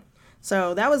 Yeah.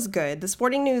 So that was good. The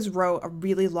Sporting News wrote a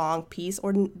really long piece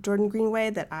on Jordan Greenway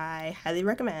that I highly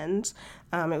recommend.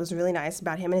 It was really nice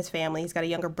about him and his family. He's got a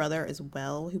younger brother as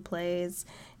well who plays.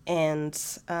 And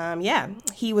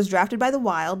he was drafted by the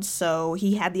Wild, so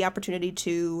he had the opportunity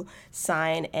to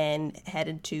sign and head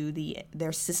into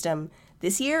their system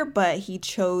this year, but he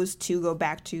chose to go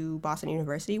back to Boston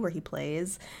University where he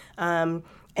plays. And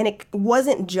it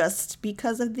wasn't just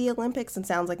because of the Olympics. It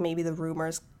sounds like maybe the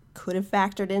rumors could have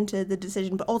factored into the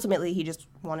decision, but ultimately he just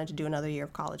wanted to do another year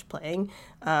of college playing.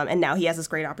 And now he has this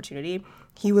great opportunity.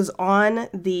 He was on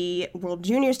the World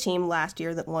Juniors team last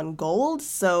year that won gold,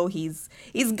 so he's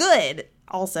good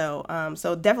also.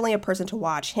 So definitely a person to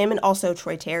watch. Him and also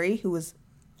Troy Terry, who was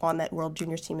on that World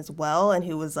Juniors team as well, and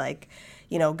who was like,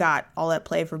 got all that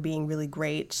play for being really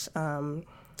great,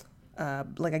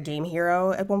 like a game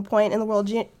hero at one point in the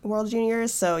World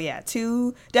Juniors. So yeah,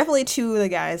 definitely two of the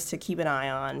guys to keep an eye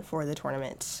on for the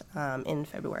tournament in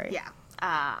February. Yeah,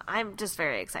 I'm just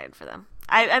very excited for them.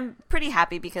 I'm pretty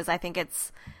happy because I think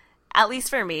it's, at least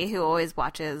for me, who always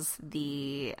watches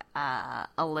the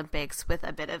Olympics with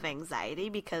a bit of anxiety,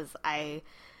 because I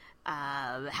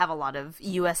have a lot of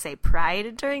USA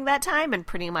pride during that time, and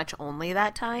pretty much only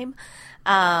that time,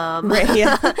 Right,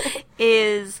 yeah.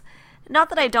 is not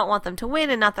that I don't want them to win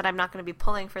and not that I'm not going to be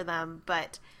pulling for them,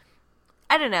 but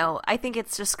I don't know. I think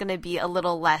it's just going to be a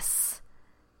little less.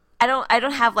 I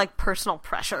don't have like personal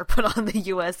pressure put on the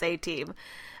USA team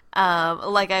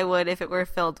like I would if it were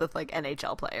filled with like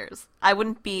NHL players. I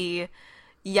wouldn't be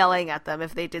yelling at them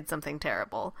if they did something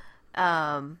terrible.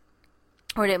 Or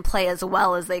didn't play as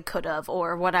well as they could have,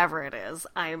 or whatever it is.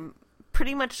 I'm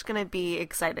pretty much going to be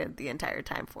excited the entire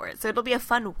time for it. So it'll be a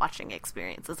fun watching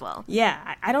experience as well.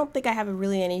 Yeah, I don't think I have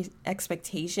really any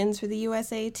expectations for the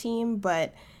USA team,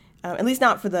 but at least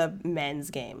not for the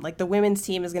men's game. Like, the women's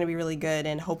team is going to be really good,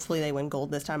 and hopefully they win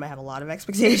gold this time. I have a lot of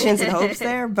expectations and hopes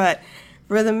there, but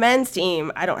for the men's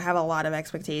team, I don't have a lot of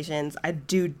expectations. I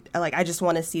just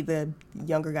want to see the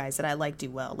younger guys that I like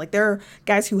do well. Like, there are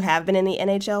guys who have been in the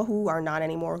NHL who are not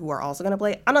anymore, who are also going to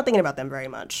play. I'm not thinking about them very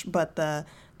much, but the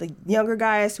younger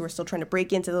guys who are still trying to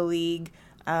break into the league,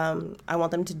 I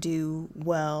want them to do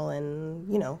well and,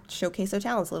 showcase their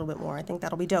talents a little bit more. I think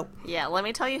that'll be dope. Yeah, let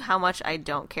me tell you how much I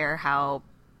don't care how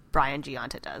Brian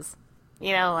Giunta does.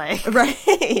 Like... Right,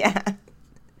 yeah.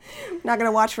 Not going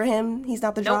to watch for him. He's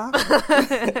not the draw.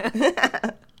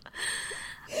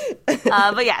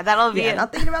 But yeah, that'll be... Yeah,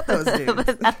 not thinking about those dudes.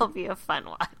 But that'll be a fun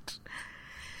watch.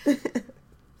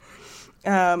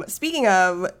 Speaking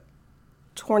of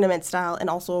tournament style and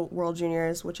also World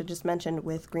Juniors, which I just mentioned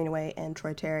with Greenaway and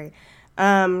Troy Terry,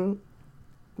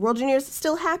 World Juniors is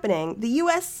still happening. The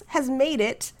U.S. has made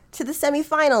it to the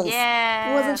semifinals. Yeah.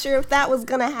 I wasn't sure if that was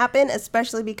going to happen,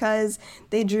 especially because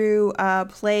they drew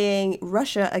playing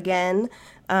Russia again.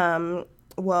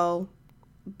 Well,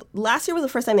 last year was the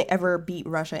first time they ever beat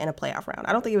Russia in a playoff round.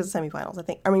 I don't think it was the semifinals. I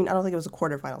don't think it was the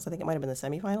quarterfinals. I think it might have been the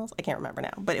semifinals. I can't remember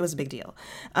now, but it was a big deal.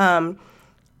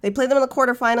 They played them in the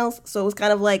quarterfinals, so it was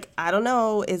kind of like, I don't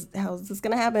know, how's this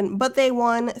going to happen? But they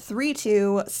won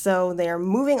 3-2, so they're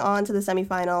moving on to the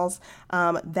semifinals.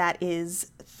 That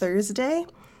is Thursday,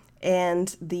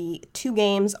 and the two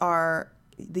games are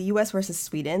the U.S. versus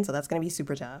Sweden, so that's going to be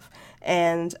super tough,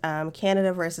 and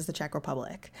Canada versus the Czech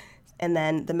Republic. And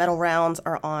then the medal rounds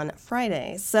are on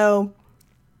Friday. So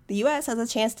the U.S. has a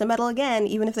chance to medal again,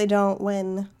 even if they don't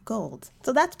win gold.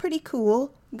 So that's pretty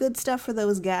cool. Good stuff for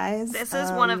those guys. This is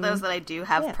one of those that I do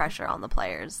have pressure on the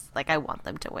players. Like, I want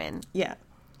them to win. Yeah.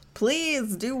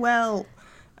 Please do well.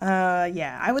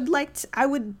 I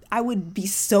would be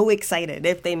so excited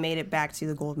if they made it back to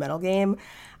the gold medal game.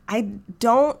 I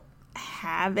don't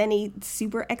have any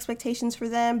super expectations for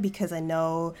them because I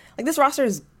know, like, this roster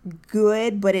is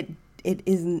good, but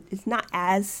it's not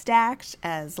as stacked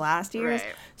as last year's.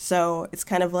 Right. So it's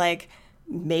kind of like,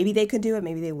 maybe they could do it,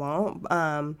 maybe they won't.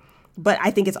 But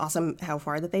I think it's awesome how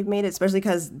far that they've made it, especially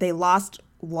because they lost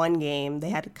one game. They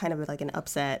had kind of like an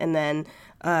upset, and then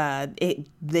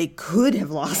they could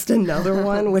have lost another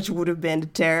one, which would have been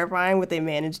terrifying, but they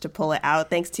managed to pull it out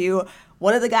thanks to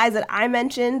one of the guys that I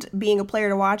mentioned being a player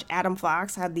to watch. Adam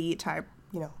Fox had the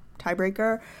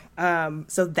tiebreaker.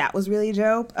 So that was really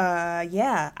dope.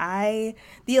 The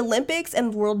Olympics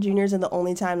and World Juniors are the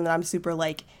only time that I'm super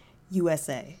like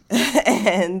USA,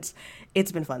 and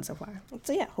it's been fun so far.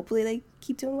 So yeah, hopefully they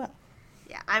keep doing well.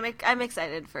 Yeah, I'm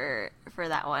excited for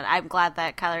that one. I'm glad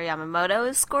that Kyler Yamamoto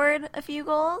has scored a few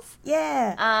goals.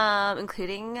 Yeah.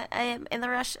 Including in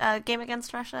the game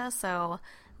against Russia. So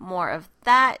more of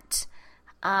that.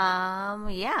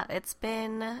 Yeah, it's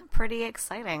been pretty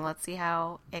exciting. Let's see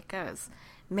how it goes.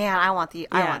 Man, I want the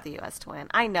U.S. to win.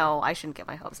 I know I shouldn't get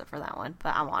my hopes up for that one,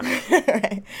 but I want it.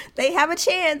 Right. They have a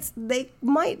chance. They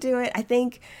might do it. I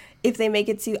think if they make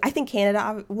it to, I think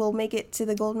Canada will make it to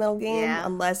the gold medal game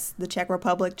unless the Czech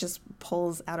Republic just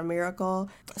pulls out a miracle.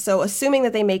 So assuming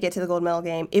that they make it to the gold medal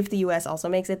game, if the U.S. also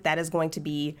makes it, that is going to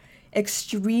be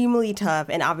extremely tough.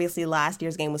 And obviously last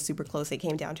year's game was super close. It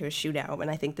came down to a shootout, and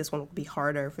I think this one will be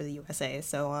harder for the USA.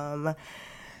 So,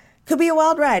 could be a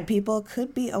wild ride, people.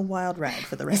 Could be a wild ride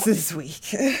for the rest of this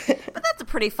week. But that's a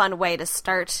pretty fun way to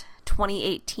start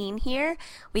 2018 here.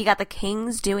 We got the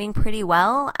Kings doing pretty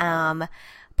well.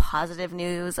 Positive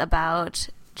news about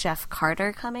Jeff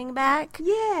Carter coming back.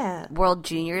 Yeah. World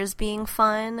Juniors being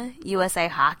fun. USA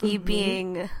Hockey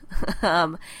being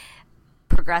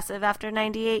progressive after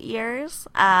 98 years.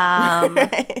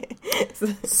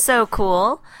 So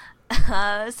cool.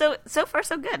 So far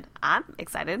so good. I'm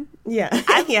excited. Yeah.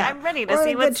 I'm ready to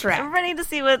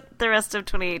see what the rest of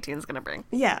 2018 is going to bring.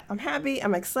 Yeah, I'm happy.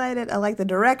 I'm excited. I like the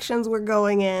directions we're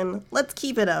going in. Let's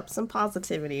keep it up. Some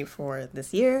positivity for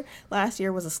this year. Last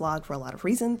year was a slog for a lot of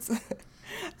reasons.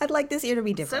 I'd like this year to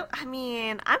be different. So,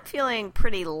 I'm feeling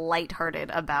pretty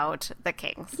lighthearted about the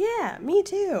Kings. Yeah, me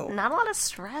too. Not a lot of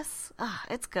stress.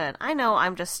 It's good. I know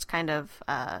I'm just kind of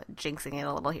jinxing it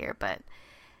a little here, but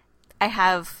I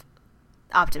have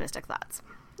optimistic thoughts.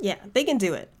 Yeah, they can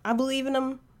do it. I believe in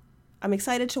them. I'm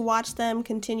excited to watch them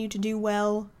continue to do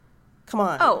well. Come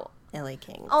on. Oh, LA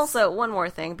Kings. Also, one more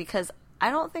thing, because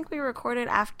I don't think we recorded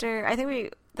after. I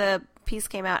think the piece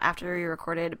came out after we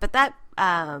recorded, but that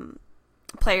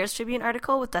Players Tribune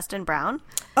article with Dustin Brown.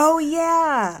 Oh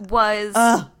yeah, was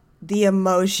the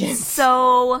emotions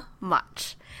so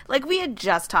much. Like, we had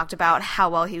just talked about how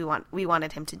well we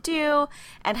wanted him to do,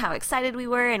 and how excited we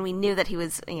were, and we knew that he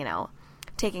was,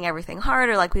 taking everything hard,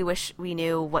 or like we wish we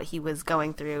knew what he was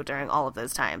going through during all of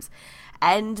those times.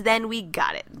 And then we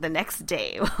got it the next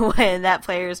day when that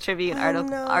Players Tribune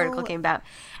article came out.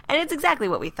 And it's exactly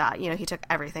what we thought. He took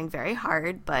everything very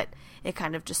hard, but it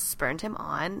kind of just spurned him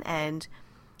on. And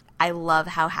I love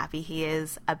how happy he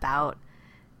is about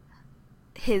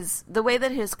the way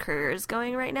that his career is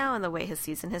going right now and the way his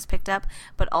season has picked up,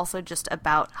 but also just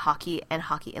about hockey and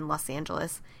hockey in Los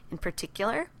Angeles in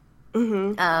particular.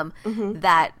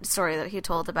 That story that he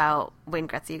told about Wayne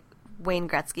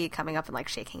Gretzky coming up and like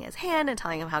shaking his hand and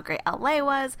telling him how great LA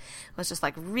was just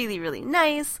like really, really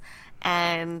nice.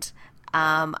 And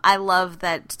I love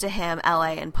that to him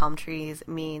LA and palm trees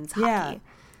means hockey.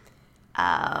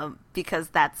 Because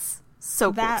that's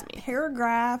so cool to me. That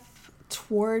paragraph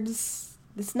towards,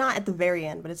 it's not at the very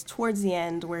end, but it's towards the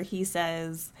end where he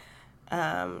says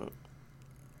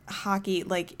hockey,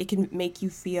 like, it can make you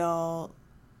feel,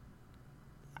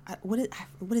 what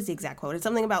is the exact quote? It's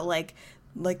something about like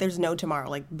there's no tomorrow,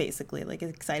 like basically like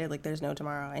excited like there's no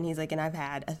tomorrow. And he's like, and I've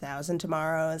had 1,000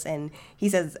 tomorrows. And he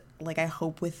says, like, I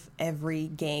hope with every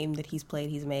game that he's played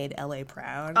he's made LA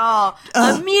proud.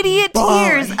 Immediate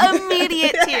tears.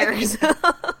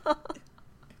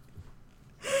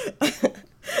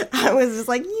 I was just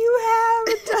like, you have,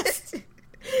 Dustin.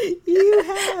 You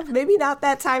have. Maybe not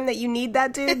that time that you need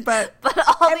that, dude, but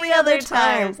all the other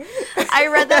times. I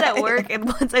read that at work, and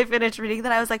once I finished reading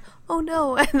that, I was like, oh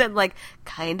no, and then like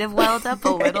kind of welled up a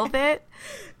little bit.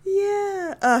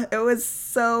 Yeah. It was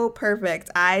so perfect.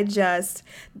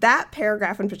 That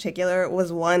paragraph in particular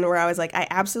was one where I was like, I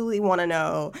absolutely want to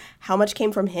know how much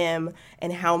came from him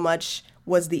and how much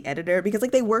was the editor, because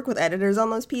like they work with editors on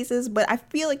those pieces, but I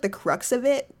feel like the crux of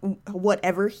it,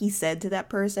 whatever he said to that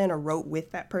person or wrote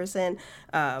with that person,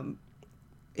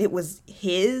 it was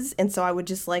his. And so I would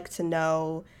just like to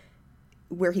know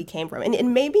where he came from. And it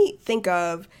made me think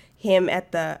of him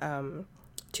at the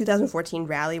 2014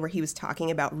 rally where he was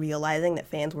talking about realizing that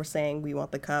fans were saying we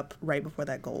want the cup right before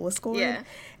that goal was scored. Yeah.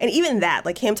 And even that,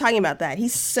 like him talking about that,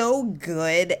 he's so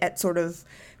good at sort of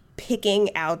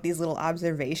picking out these little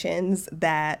observations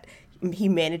that he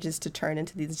manages to turn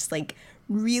into these just like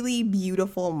really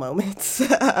beautiful moments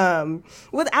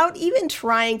without even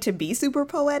trying to be super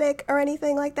poetic or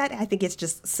anything like that. I think it's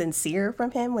just sincere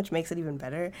from him, which makes it even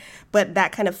better. But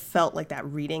that kind of felt like that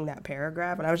reading that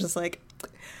paragraph, and I was just like,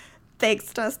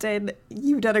 thanks, Dustin.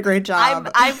 You've done a great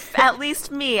job. I'm at least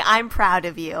me. I'm proud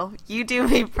of you. You do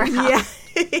me proud. Yeah.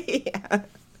 Yeah.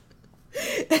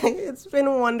 It's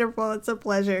been wonderful. It's a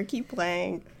pleasure. Keep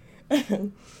playing.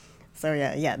 So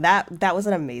yeah, that was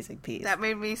an amazing piece. That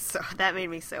made me so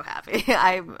happy.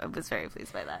 I was very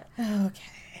pleased by that. Okay.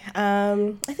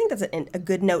 I think that's a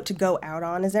good note to go out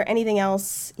on. Is there anything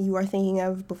else you are thinking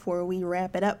of before we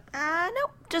wrap it up?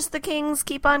 Nope. Just the Kings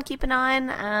keep on keeping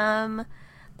on.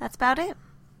 That's about it.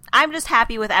 I'm just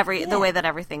happy with the way that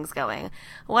everything's going.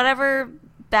 Whatever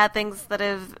bad things that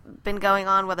have been going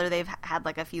on, whether they've had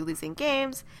like a few losing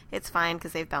games, it's fine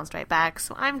because they've bounced right back.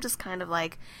 So I'm just kind of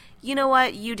like, you know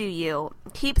what? You do you.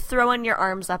 Keep throwing your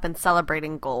arms up and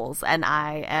celebrating goals, and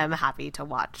I am happy to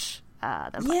watch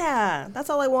them play. Yeah, that's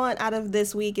all I want out of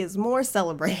this week is more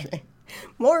celebrating.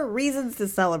 More reasons to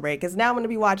celebrate, because now I'm going to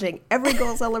be watching every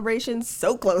goal celebration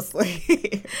so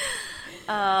closely.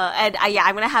 I'm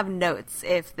gonna have notes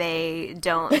if they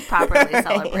don't properly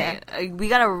celebrate. We're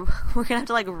gonna have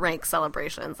to like rank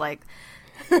celebrations. Like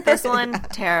this one,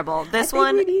 terrible. This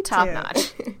one, top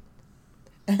notch.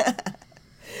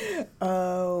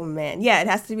 Oh man, yeah, it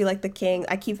has to be like the King.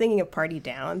 I keep thinking of Party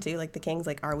Down too, like the Kings.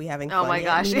 Like, are we having fun? Oh my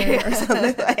gosh, or something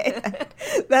like that.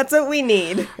 That's what we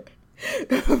need.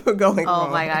 Going. Oh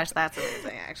my gosh, that's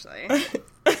amazing, actually.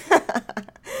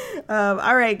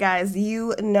 All right, guys,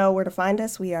 you know where to find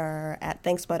us. We are at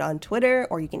ThanksBud on Twitter,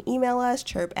 or you can email us,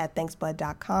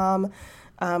 chirp@thanksbud.com.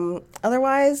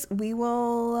 Otherwise, we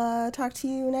will talk to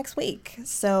you next week.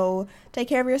 So take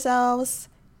care of yourselves,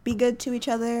 be good to each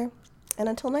other, and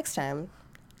until next time,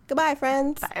 goodbye,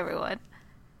 friends. Bye, everyone.